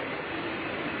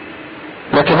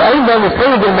 لكن ايضا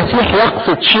السيد المسيح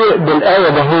يقصد شيء بالآية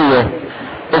ده، هي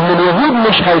ان اليهود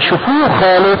مش هيشوفوه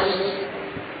خالص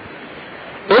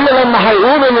الا لما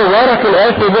هيقولوا مبارك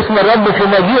الآتي باسم الرب في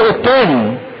مجيئه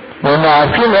الثاني. لان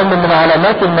عارفين ان من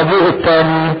علامات المجيء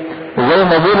الثاني زي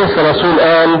ما بولس الرسول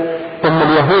قال ان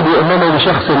اليهود يؤمنوا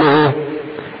بشخص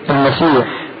المسيح،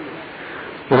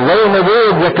 وزي ما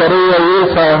جاء زكريا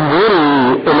يوسى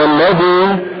انظروا الى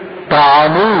الذي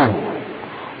طعنوه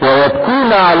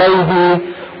ويبكون عليه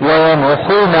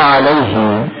وينوحون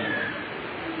عليه.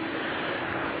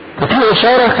 ففي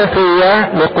اشارة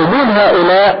خفية لقبول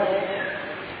هؤلاء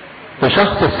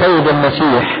بشخص السيد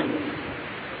المسيح.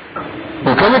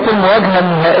 وكانت المواجهة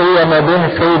النهائية ما بين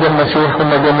السيد المسيح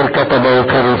وما بين الكتبة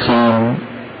والفريسيين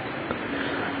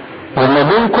وما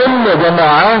بين كل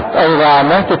جماعات او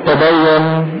زعامات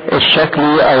التدين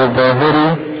الشكلي او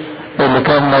الظاهري اللي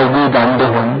كان موجود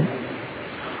عندهم.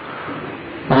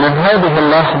 ومن هذه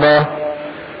اللحظة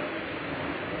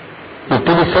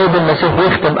يبتدي السيد المسيح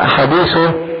يختم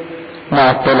احاديثه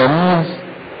مع التلاميذ.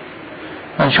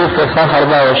 هنشوف في اصحاح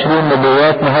 24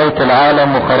 نبوات نهاية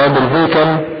العالم وخراب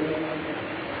الهيكل،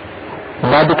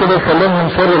 وبعد كده يكلمهم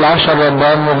سر العشر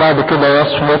ربان، وبعد كده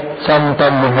يصمت صمتا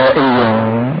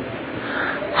نهائيا.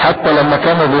 حتى لما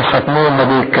كانوا بيحاكموه ما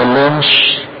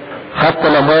بيتكلمش، حتى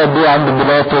لما يدي عند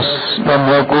بيلاطس لم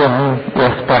يكن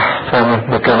يفتح فمه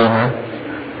بكلمة،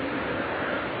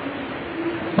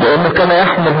 لأنه كان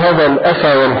يحمل هذا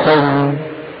الأسى والحزن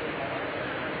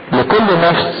لكل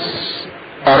نفس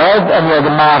أراد أن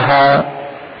يجمعها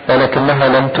ولكنها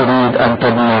لم تريد أن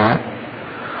تجمع،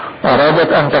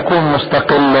 أرادت أن تكون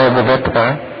مستقلة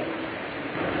بذاتها.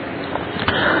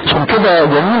 عشان كده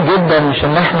جميل جدا مش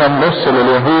ان احنا نبص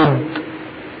لليهود،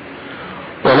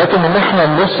 ولكن ان احنا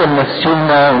نبص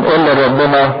لنفسنا ونقول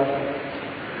لربنا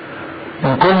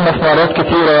ان كنا في مرات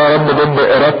كتيرة يا رب ضد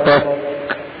ارادتك،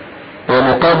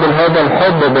 ونقابل هذا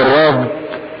الحب بالرفض،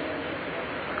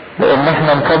 لان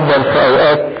احنا نفضل في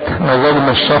اوقات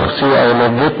مزاجنا الشخصي او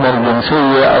لذتنا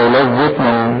الجنسية او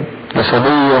لذتنا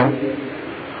الجسدية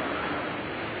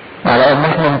على ان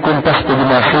احنا نكون تحت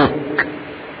جناحيك.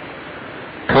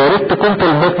 فياريت تكون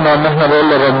طلبتنا ان احنا نقول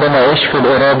لربنا اشفي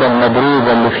الاراده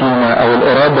المبروزه اللي فينا، او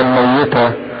الاراده الميته،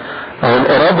 او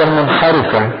الاراده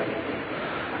المنحرفه،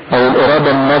 او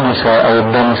الاراده النجسه او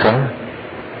الدنسه.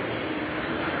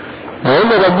 نقول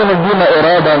لربنا ادينا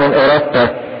اراده من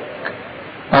ارادتك،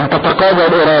 ان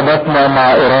تتقابل ارادتنا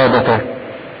مع ارادتك،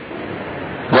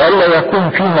 لئلا يكون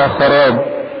فينا خراب،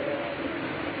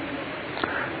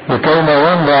 لكي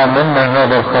لا ينبع منا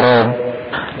هذا الخراب،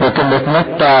 لكن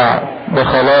نتمتع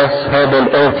بخلاص هذا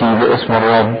الآتي باسم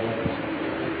الرب.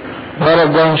 المرة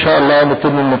الجاية إن شاء الله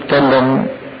نبتدي نتكلم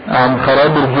عن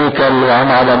خراب الهيكل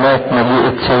وعن علامات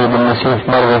مجيء السيد المسيح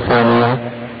مرة ثانية،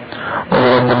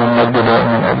 وربنا المجد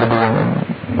دائما أبديا.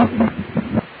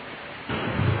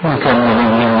 نكمل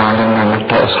اليوم معلمنا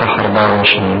متى إصحاح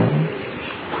 24.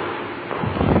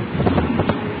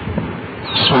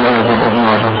 بسم الله الرحمن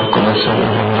الرحيم. كل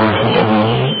سنة الله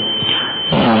الأمين.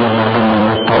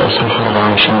 معلمنا متى إصحاح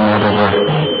 24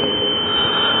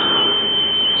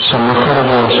 ثم خرج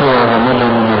يسوع رملا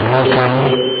من الهيكل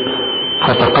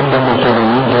فتقدم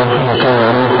تلاميذه لكي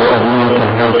يروه أبنية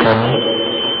الهيكل،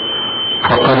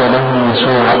 فقال لهم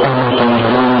يسوع أما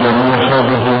تنظرون جميع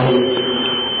هذه؟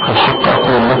 فالحق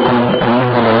أقول لكم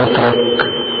أنه لا يترك،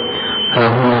 ها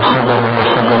هو حجر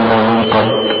وحجر لا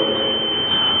ينقض.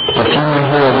 وفيما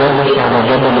هو جالس على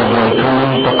جبل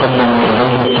الزيتون تقدم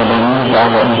إليه التلاميذ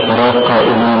على انفراد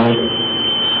قائلين: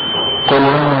 قل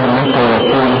لنا متى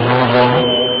يكون هذا،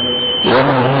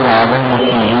 وما هي علامة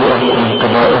مجيئك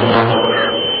انقضاء الدهر؟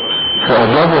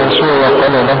 فأجاب يسوع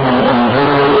وقال لهم: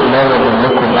 انظروا لا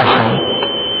يضلكم أحد،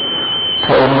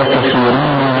 فإن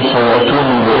كثيرين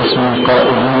سيأتون باسم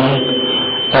قائلين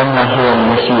أنا هو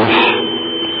المسيح،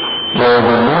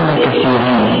 ويضلون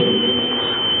كثيرين.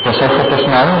 وسوف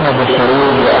تسمعون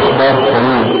بحروب وأخبار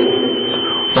حروب،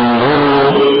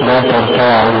 انظروا لا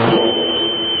ترتاعوا،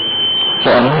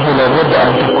 فإنه لابد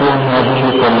أن تكون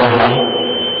هذه كلها،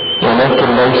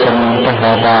 ولكن ليس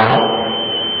المنتهى بعد.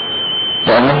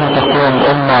 لأنه تقوم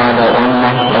أمة على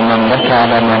أمة ومملكة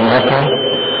على مملكة،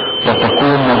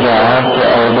 وتكون مجاعات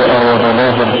وأوبئة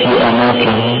وزلازل في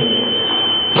أماكن،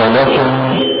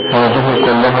 ولكن هذه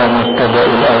كلها مبتدأ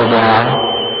الأوجاع.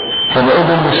 فلئذ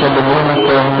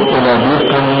يسلمونكم إلى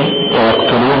ضيق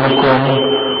ويقتلونكم،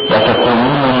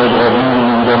 وتكونون مبغضين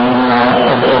من جميع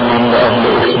الأمم لأجل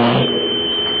اسمي.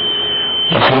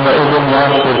 وحينئذ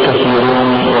يعرف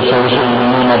الكثيرون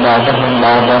وسيسلمون بعضهم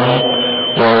بعضا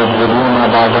ويبغضون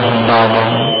بعضهم بعضا،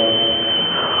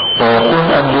 ويكون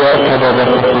أنبياء كذب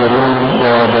كثيرون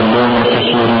ويضلون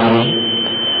كثيرين،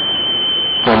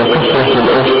 ولكثرة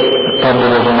الإثم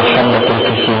تبرز محبة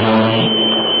الكثيرين.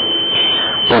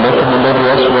 ولكن الذي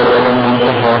يصبر إلى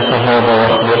المنتهى فهذا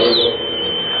يخلص.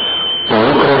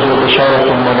 ويكرز بشارة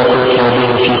الملكوت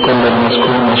هذه في كل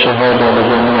المسكون شهادة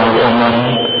لجميع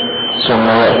الأمم، ثم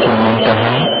يأتي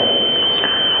المنتهى.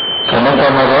 فمتى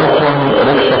نظرتم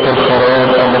ركسة الخراب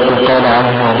التي قال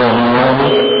عنها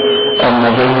دانيال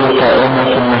النبي قائمة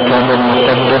في المكان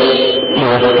المقدس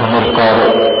ليفهم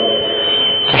القارئ،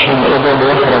 فحينئذ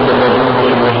يهرب الذين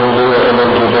في اليهودية إلى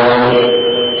الجبال،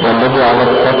 والذي على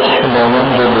السطح لا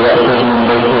ينزل ليأخذ من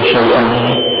بيته شيئا،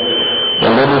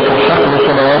 والذي في الحقل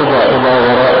فلا يرجع إلى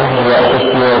ورائه ليأخذ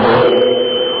ثيابه.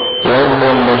 ويل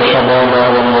للحبالة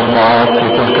والمرضعات في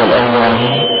تلك الأيام.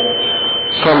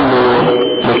 صلوا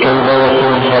لكي لا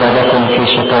يكون هربكم في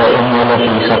شتاء ولا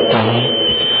في سبت،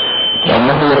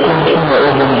 لأنه يكون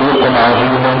حينئذ ضيق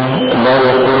عظيما لا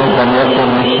يكون لم يكن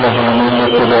مثلها من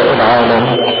ابتداء العالم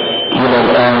إلى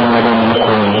الآن ولم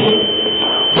يكون،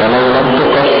 ولو لم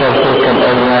تقصر تلك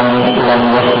الأيام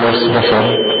لم يخلص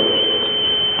بشر،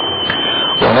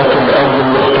 ولكن لأجل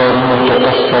المختارين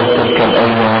تقصر تلك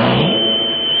الأيام.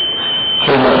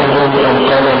 حينئذ إن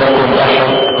قال لكم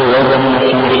أحد هو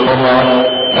المسيح هنا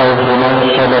أو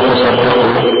هناك فلا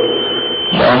تصدقوا،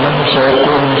 لأنه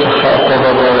سيكون مسحاء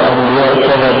كذبا وأنبياء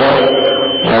كذبا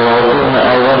ويعطون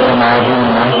آيات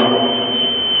عظيمة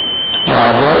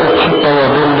وعجائب حتى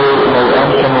يضلوا لو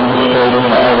أنتم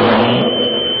المختارين أيضا.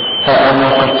 فأنا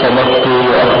قد سبقت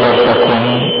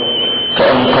وأخبرتكم،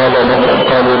 فإن قالوا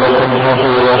لكم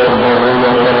هذه في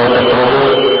البرية فلا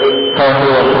تقربوا،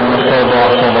 فهو في المخادع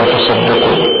فلا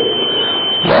تصدقوا،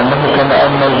 لأنه كما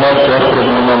أن الموت يخرج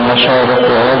من المشارق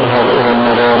ويظهر إلى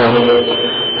المغارب،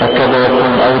 هكذا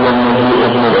يكون أيضا مجيء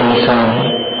ابن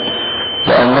الإنسان.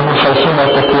 لأنه حيثما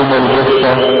تكون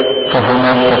الجثة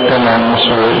فهناك تجتمع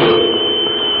النسور.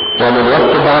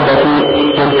 وللوقت بعد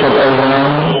تلك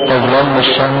الأيام تظلم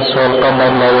الشمس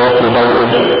والقمر لا يعطي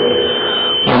ضوءه،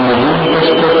 والنجوم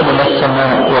تسقط من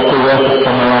السماء وقوات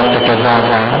السماوات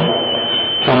تتزعزع.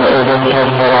 حينئذ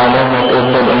تظهر علامة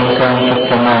ابن الإنسان في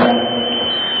السماء.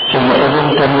 حينئذ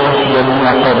تنوح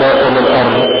جميع قبائل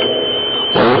الأرض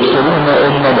ويبصرون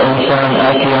ابن الإنسان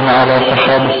آتيا على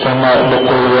سحاب السماء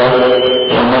بقوة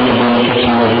ومجد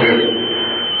كثير،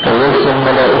 فيرسل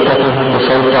ملائكته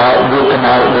بصوت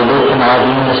بلوك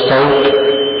عظيم الصوت،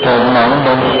 فيجمعون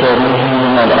مختاريه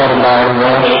من الأربع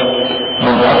أرواح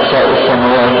من أقصى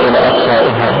السماوات إلى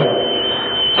أقصائها.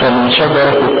 فمن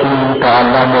شجرة التين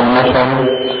تعلموا المثل،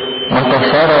 متى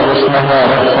صار غصنها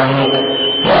رأسا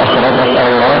وأخرجت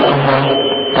أوراقها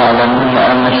تعلمون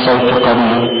أن الصوت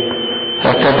قريب.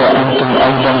 هكذا أنتم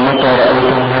أيضا متى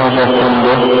رأيتم هذا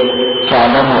كله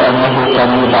فاعلموا أنه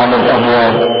قريب على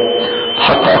الأبواب.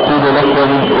 حق أقول لكم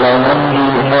لا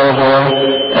يمضي هذا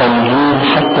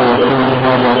الجيل حتى يكون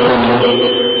هذا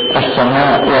كله.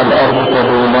 السماء والأرض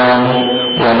تزولان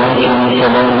ولكن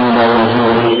كلامي لا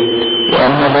يزول.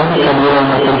 وأما ذلك اليوم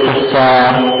وتلك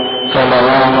الساعة فلا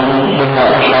يعلم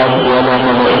بها أحد ولا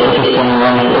ملائكة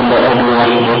السماوات إلا أبي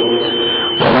وحده.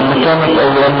 ولما كانت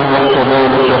أيام وقت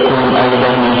ذلك يكون أيضا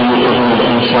مجيء ابن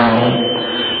الإنسان،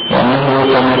 لأنه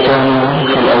كما كانوا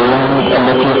في الأيام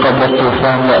التي قبل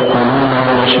الطوفان يأكلون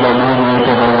ويشربون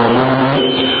ويتزوجون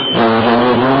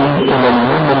ويزوجون إلى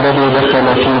اليوم الذي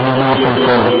دخل فيه نوح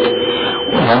الفلك،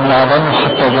 ولم يعلموا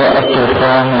حتى جاء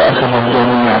الطوفان وأخذ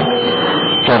الجميع.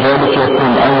 كذلك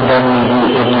يكون أيضا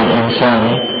مجيء ابن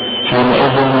الإنسان.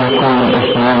 حينئذ يكون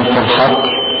اثنان في الحق،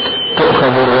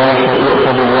 يؤخذ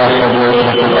الواحد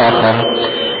ويترك الآخر.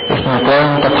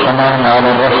 اثنتان تطحنان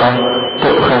على الرحى،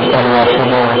 تؤخذ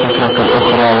الواحدة وتترك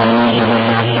الأخرى، والمجد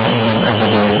لله إلى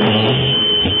الأبد.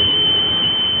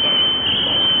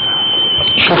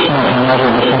 شفنا المرة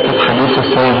اللي فاتت حديث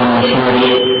السيد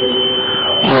المسيح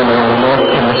والعظات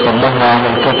اللي صبها على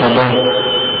الكتبة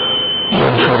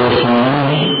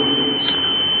والفريسيين،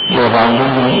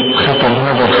 وبعدين ختم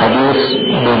هذا الحديث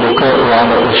ببكائه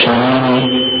على أورشليم،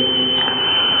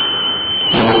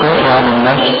 ببكائه على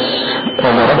النفس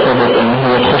اللي رفضت ان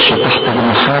هي تخش تحت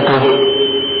جناحاته،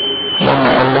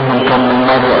 لما قال لهم كم من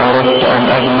مرة أردت أن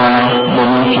أجمع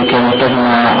بنيتي كما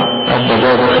تجمع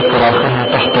الدجاجة في كراخها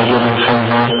تحت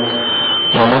جناحيها،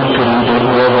 ومن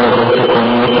تريدون ولا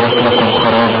بيتكم يترك لكم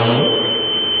خرابا.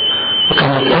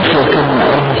 وكانت آخر كلمة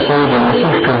قالها السيد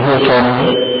المسيح في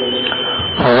الهيكل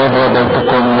ولا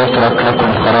بيتكم يترك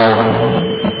لكم خرابا.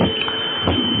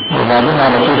 وبعدين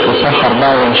على طول في الصحة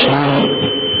 24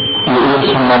 يقول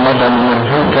ثم مضى من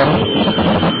الهيكل،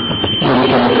 ودي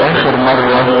كانت آخر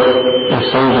مرة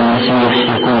السيد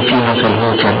المسيح يكون فيها في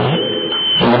الهيكل،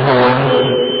 اللي هو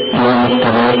يوم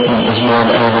الثلاث من أسبوع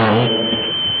الآلام.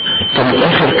 كانت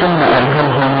آخر كلمة قالها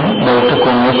لهم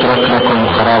بيتكم يترك لكم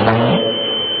خرابا.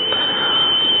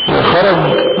 وخرج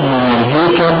من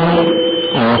الهيكل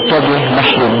واتجه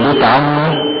نحو البيت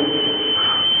عمه،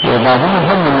 وبعدين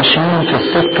هم ماشيين في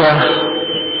السكة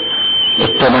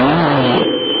التلاميذ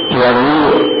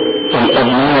يرووا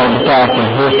الأبنية بتاعة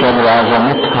الهيكل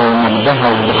وعظمتها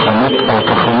ومجدها وضخامتها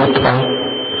وتخامتها،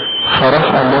 فراح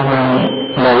قال لهم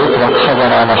لا يترك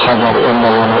حجر على حجر إلا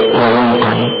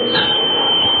وينقل.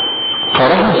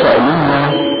 فراحوا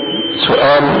سألونا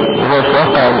سؤال هو في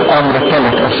واقع الأمر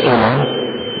 3 أسئلة: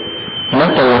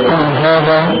 متى يكون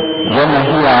هذا؟ وما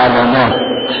هي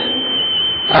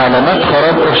علامات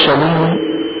خراب أورشليم،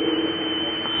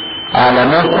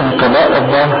 علامات انقضاء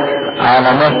الظهر،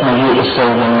 علامات مجيء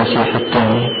السيد المسيح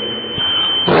الثاني.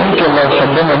 ويمكن لو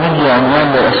حبينا ندي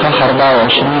عنوان لإصحاح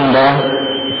 24 ده،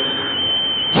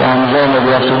 يعني زي ما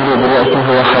بيصير دلوقتي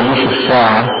هو حديث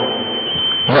الساعة،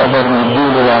 نقدر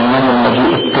نديله عنوان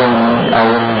المجيء الثاني، او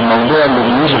الموضوع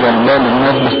اللي بيشغل بال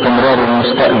الناس باستمرار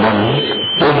المستقبل،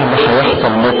 ايه اللي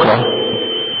هيحصل بكره.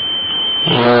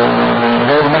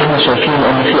 زي ما احنا شايفين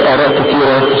ان في اراء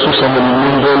كتيره خصوصا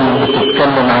اليومين دول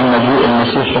بتتكلم عن مجيء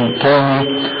المسيح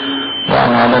الثاني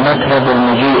وعن علامات هذا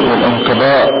المجيء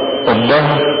والانقضاء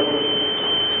الظهر.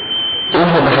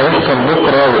 ايه اللي هيحصل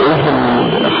بكره وايه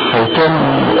اللي هيتم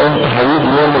امتى هيجي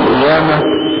يوم القيامه.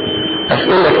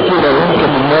 اسئله كتيره يمكن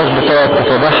الناس بتقعد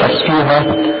تتبحث فيها،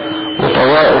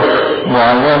 وطوائف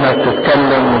معينه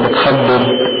بتتكلم وبتحدد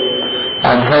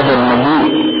عن هذا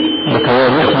المجيء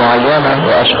بتواريخ معينه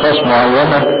واشخاص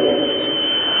معينه.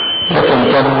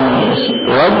 لكن كان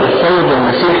رد السيد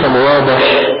المسيح الواضح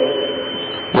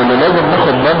واللي لازم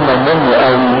ناخد بالنا منه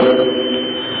قوي،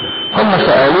 هم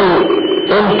سالوه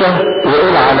امتى وايه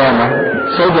العلامه.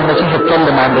 السيد المسيح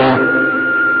اتكلم عن ايه؟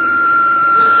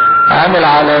 عن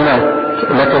العلامات،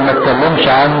 لكن ما اتكلمش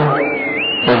عن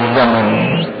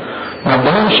الزمن. ما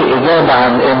ادهمش اجابه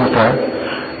عن امتى،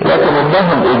 لكن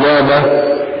ادهم اجابه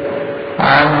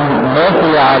عن ما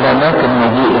هي علامات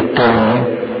المجيء الثاني.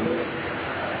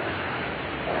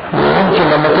 ويمكن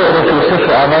لما تقرا في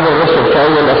سفر اعمال الرسل في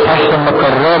اول اصحاح هم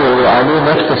كرروا عليه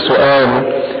نفس السؤال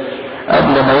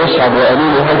قبل ما يصعد،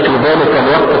 وقالوا له هل في ذلك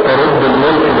الوقت ترد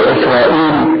الملك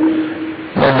لاسرائيل؟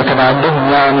 لان كان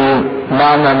عندهم يعني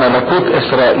معنى ملكوت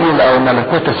اسرائيل او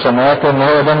ملكوت السماوات ان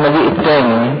هو ده المجيء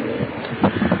الثاني.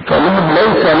 فقال لهم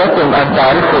ليس لكم ان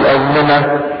تعرفوا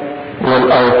الازمنه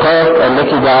والاوقات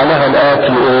التي جعلها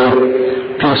الاب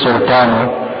في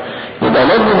سلطانه. يبقى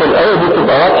لازم الايه دي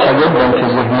تبقى واضحه جدا في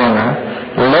ذهننا،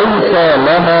 ليس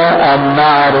لنا ان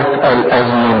نعرف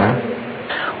الازمنه.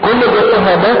 كل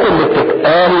الاضطهادات اللي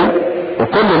بتتقال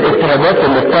وكل الاضطهادات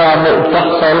اللي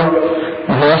بتحصل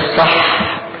هي الصح،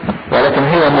 ولكن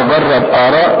هي مجرد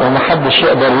آراء ومحدش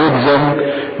يقدر يجزم،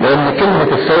 لأن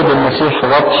كلمة السيد المسيح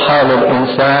واضحة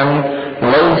للإنسان: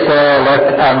 ليس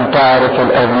لك أن تعرف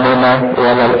الأزمنة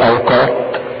ولا الأوقات.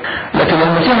 لكن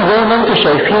المسيح زي ما انتم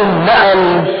شايفين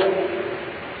نقل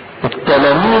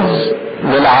التلاميذ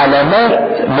للعلامات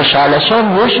مش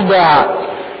علشان يشبع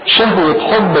شهوة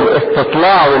حب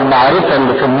الاستطلاع والمعرفة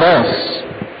اللي في الناس.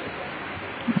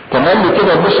 كمان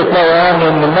كده تبص تلاقي يعني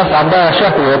ان الناس عندها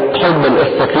شهوة حب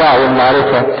الاستطلاع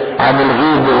والمعرفة عن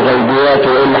الغيب والغيبيات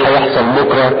وايه اللي هيحصل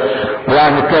بكرة،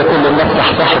 ويعني تلاقي كل الناس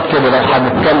صحصحت كده لو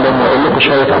هنتكلم واقول لكم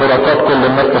شوية خرافات كل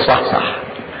الناس تصحصح.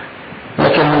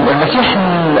 لكن المسيح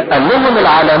قال لهم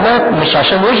العلامات مش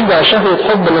عشان يشبع شهوة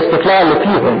حب الاستطلاع اللي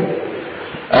فيهم،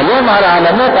 قال لهم على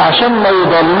علامات عشان ما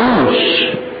يضلوش،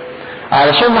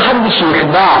 علشان ما حدش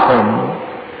يخدعهم،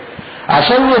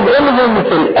 عشان ينقلهم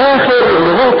في الاخر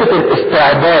لنقطة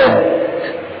الاستعداد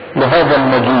لهذا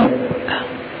المجيء.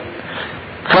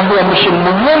 فهو مش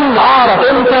المهم اعرف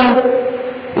امتى،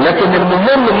 لكن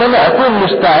المهم ان انا اكون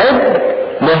مستعد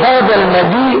لهذا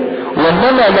المجيء، وان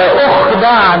انا لا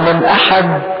اخدع من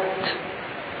احد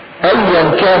ايا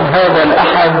كان هذا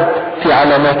الاحد في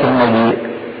علامات المجيء.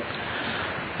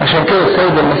 عشان كده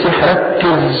السيد المسيح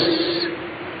ركز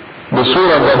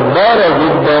بصورة جبارة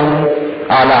جدا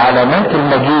على علامات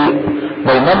المجيء،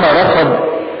 بينما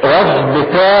رفض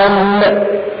تام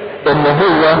ان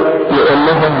هو يقول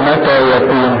لهم متى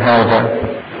يكون هذا.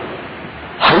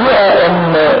 حقيقة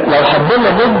ان لو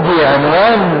حبينا ندي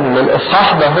عنوان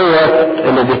للاصحاح ده هو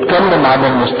اللي بيتكلم عن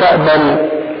المستقبل،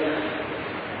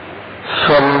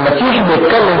 فالمسيح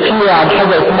بيتكلم فيه عن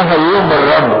حاجة اسمها يوم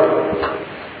الرب.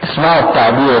 اسمعوا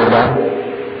التعبير ده،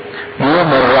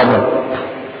 يوم الرب.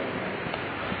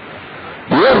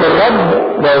 يوم الرب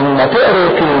لما تقرأ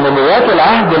في نبوات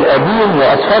العهد القديم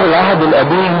وأسفار العهد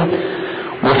القديم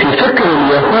وفي فكر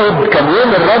اليهود، كان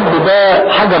يوم الرب ده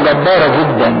حاجة جبارة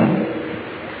جدا.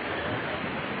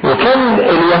 وكان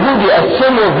اليهود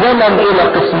يقسموا الزمن إلى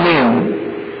قسمين: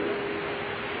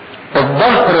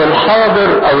 الظهر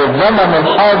الحاضر أو الزمن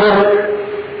الحاضر،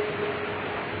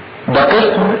 ده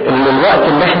قسم اللي الوقت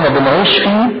اللي احنا بنعيش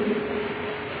فيه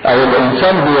أو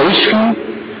الإنسان بيعيش فيه،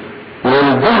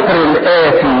 والظهر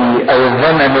الآتي أو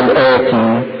الزمن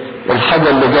الآتي الحاجة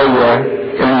اللي جاية،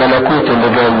 الملكوت اللي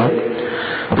جاي.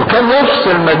 وكان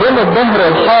يفصل ما بين الظهر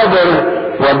الحاضر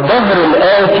والظهر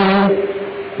الآتي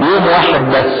يوم واحد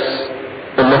بس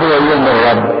اللي هو يوم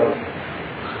الرب.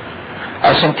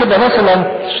 عشان كده مثلا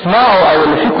تسمعوا او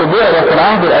اللي فيكم بيقرا في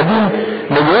العهد القديم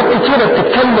نبوات كتيرة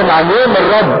بتتكلم عن يوم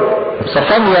الرب.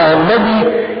 صفانيا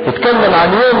النبي يتكلم عن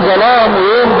يوم ظلام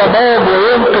ويوم ضباب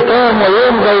ويوم قتام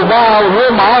ويوم ضيضاء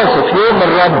ويوم عاصف، يوم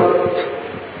الرب.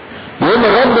 يوم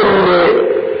الرب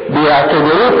اللي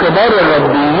بيعتبروه كبار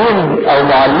الربيين او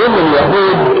معلمي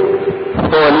اليهود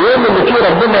هو اليوم اللي فيه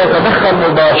ربنا يتدخل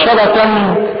مباشرة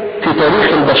في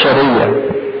تاريخ البشرية،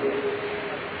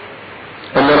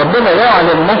 اللي ربنا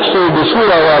يعلن نفسه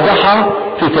بصورة واضحة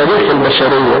في تاريخ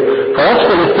البشرية،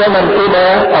 فيفصل الزمن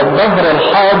الى الظهر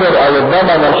الحاضر او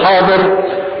الزمن الحاضر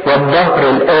والظهر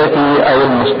الآتي او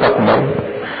المستقبل.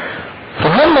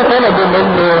 فهم طلبوا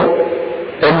منه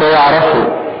انه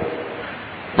يعرفوا.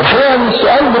 الحقيقة ان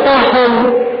السؤال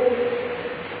بتاعهم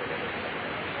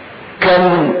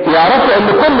كان يعرفوا ان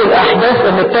كل الاحداث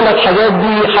ان الثلاث حاجات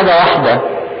دي حاجة واحدة.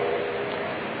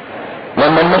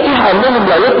 لما المسيح قال لهم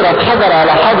لا يترك حجر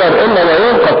على حجر الا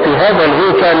وينقض في هذا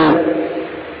الهيكل،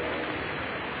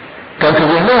 كان في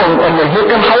ذهنهم ان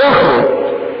الهيكل هيخرب،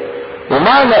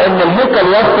 ومعنى ان الهيكل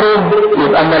يخرب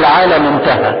يبقى ان العالم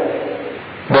انتهى.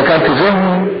 ده كان في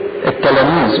ذهن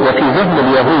التلاميذ وفي ذهن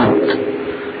اليهود،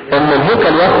 ان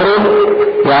الهيكل يخرب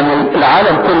يعني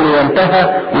العالم كله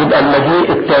ينتهى ويبقى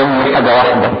المجيء الثاني حاجة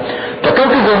واحدة. فكان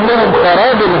في ذهنهم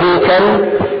خراب الهيكل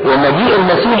ومجيء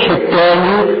المسيح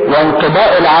الثاني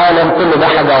وانقضاء العالم كله ده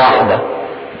حاجة واحدة.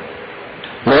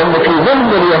 لان في ذهن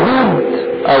اليهود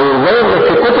او زي ما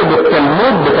في كتب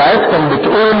التلمود بتاعتهم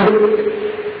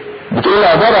بتقول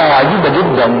عبارة عجيبة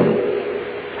جدا،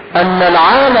 ان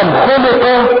العالم خلق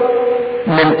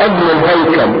من اجل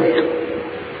الهيكل.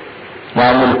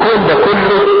 يعني الكون ده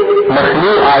كله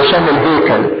مخلوق عشان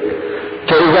الهيكل،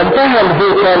 فاذا انتهى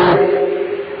الهيكل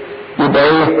يبقى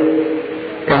ايه؟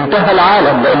 انتهى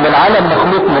العالم، لان العالم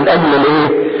مخلوق من اجل الايه؟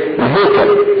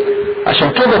 الهيكل. عشان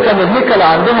كده كان الهيكل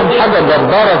عندهم حاجة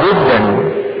جبارة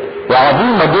جدا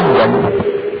وعظيمة جدا.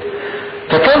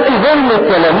 فكان في ذهن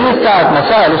التلاميذ ساعة ما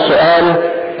سأل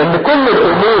السؤال ان كل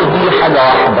الامور دي حاجة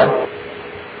واحدة.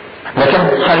 لكن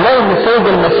هنلاقي ان السيد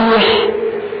المسيح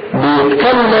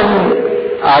بيتكلم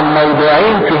عن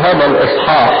موضوعين في هذا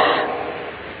الاصحاح،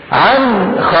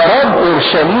 عن خراب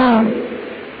اورشليم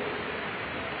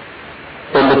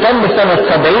اللي تم سنة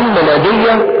 70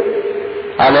 ميلادية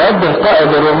على يد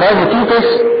القائد الروماني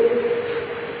تيتوس،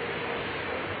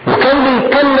 وكان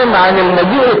بيتكلم عن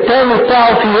المجيء الثاني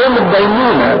بتاعه في يوم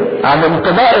الدينونة، عن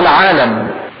انقضاء العالم.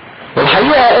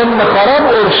 والحقيقة ان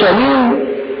خراب اورشليم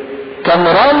كان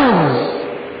رمز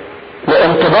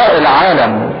لانقضاء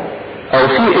العالم، او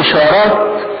في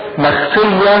اشارات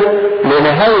مخفية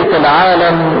لنهاية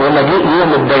العالم ومجيء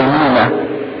يوم الدينونة.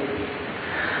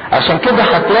 عشان كده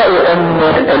هتلاقوا ان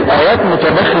الايات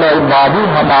متداخلة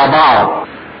بعضها مع بعض.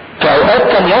 في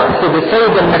اوقات كان يقصد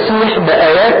السيد المسيح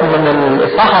بايات من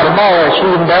الاصحاح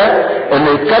 24 ده انه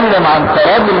يتكلم عن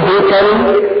خراب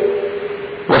الهيكل،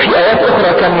 وفي ايات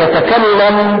اخرى كان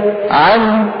يتكلم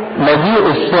عن مجيء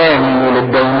الثاني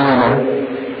للدينونة.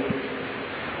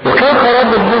 وكان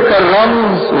خراب الهيكل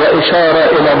رمز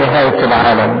واشارة الى نهاية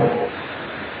العالم.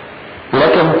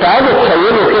 لكن تعالوا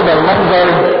تخيلوا كده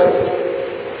المنظر،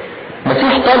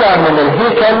 مسيح طلع من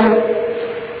الهيكل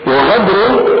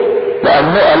وغدروا،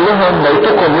 لأنه قال لهم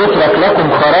بيتكم يترك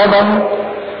لكم خرابا.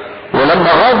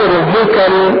 ولما غادر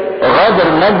الهيكل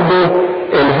غادر مجده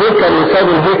الهيكل وساب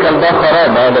الهيكل ده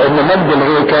خرابا، لأن مجد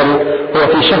الهيكل هو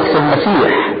في شخص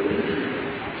المسيح.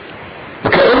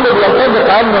 وكأنه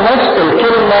بينطبق عنه نفس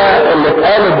الكلمة اللي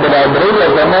اتقالت بالعبرية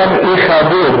زمان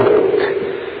إيخابود،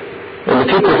 اللي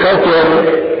فيكم فاكر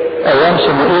أيام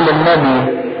شموئيل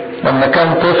النبي لما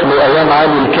كان طفل وأيام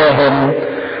علي الكاهن،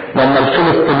 لما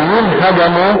الفلسطينيين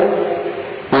هجموا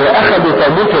واخدوا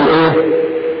تابوت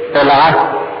العهد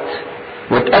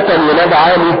واتقتل ولاد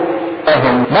علي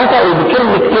اهم، نطقوا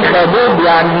بكلمة إيخابود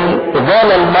يعني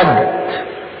زال المجد.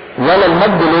 زال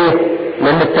المجد ليه؟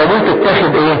 لان التابوت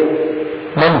اتاخد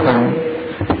منهم.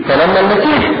 فلما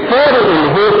المسيح فارق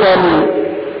الهيكل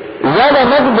زال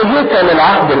مجد هيكل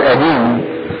العهد القديم،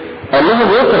 قال لهم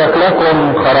يترك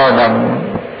لكم خرابا.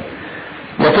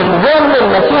 لكن ظل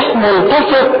المسيح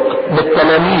ملتصق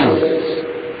بالتلاميذ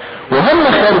وهم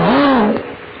خارجين.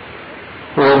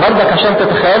 وبرضك عشان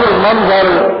تتخيلوا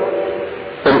المنظر،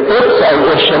 القدس او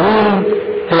اورشليم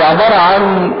هي عبارة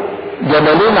عن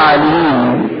جبلين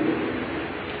عاليين.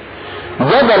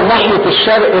 جبل ناحية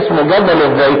الشرق اسمه جبل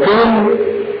الزيتون،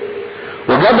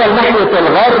 وجبل ناحية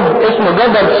الغرب اسمه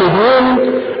جبل صهيون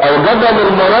او جبل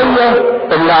المرية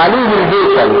اللي عليه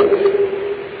الهيكل.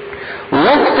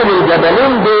 ويفصل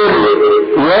الجبلين دول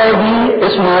وادي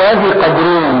اسمه وادي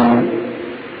قدرون،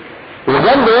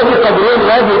 وجنب وادي قدرون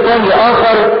وادي تاني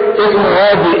اخر اسمه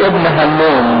وادي ابن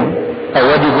هنون او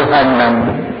وادي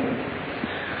جهنم.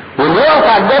 واللي يقف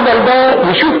على الجبل ده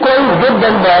يشوف كويس جدا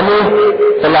بعينيه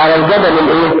اللي على الجبل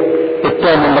الايه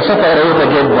التاني، المسافة قريبة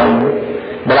جدا،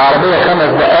 بالعربية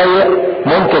 5 دقايق،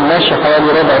 ممكن ماشي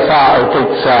حوالي ربع ساعة او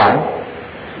ثلث ساعة.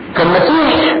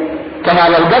 فالمسيح كان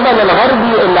على الجبل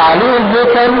الغربي اللي عليه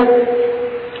الهيكل،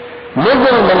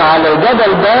 نزل من على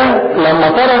الجبل ده لما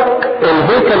ترك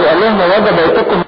الهيكل وقال لهم وجد بيتكم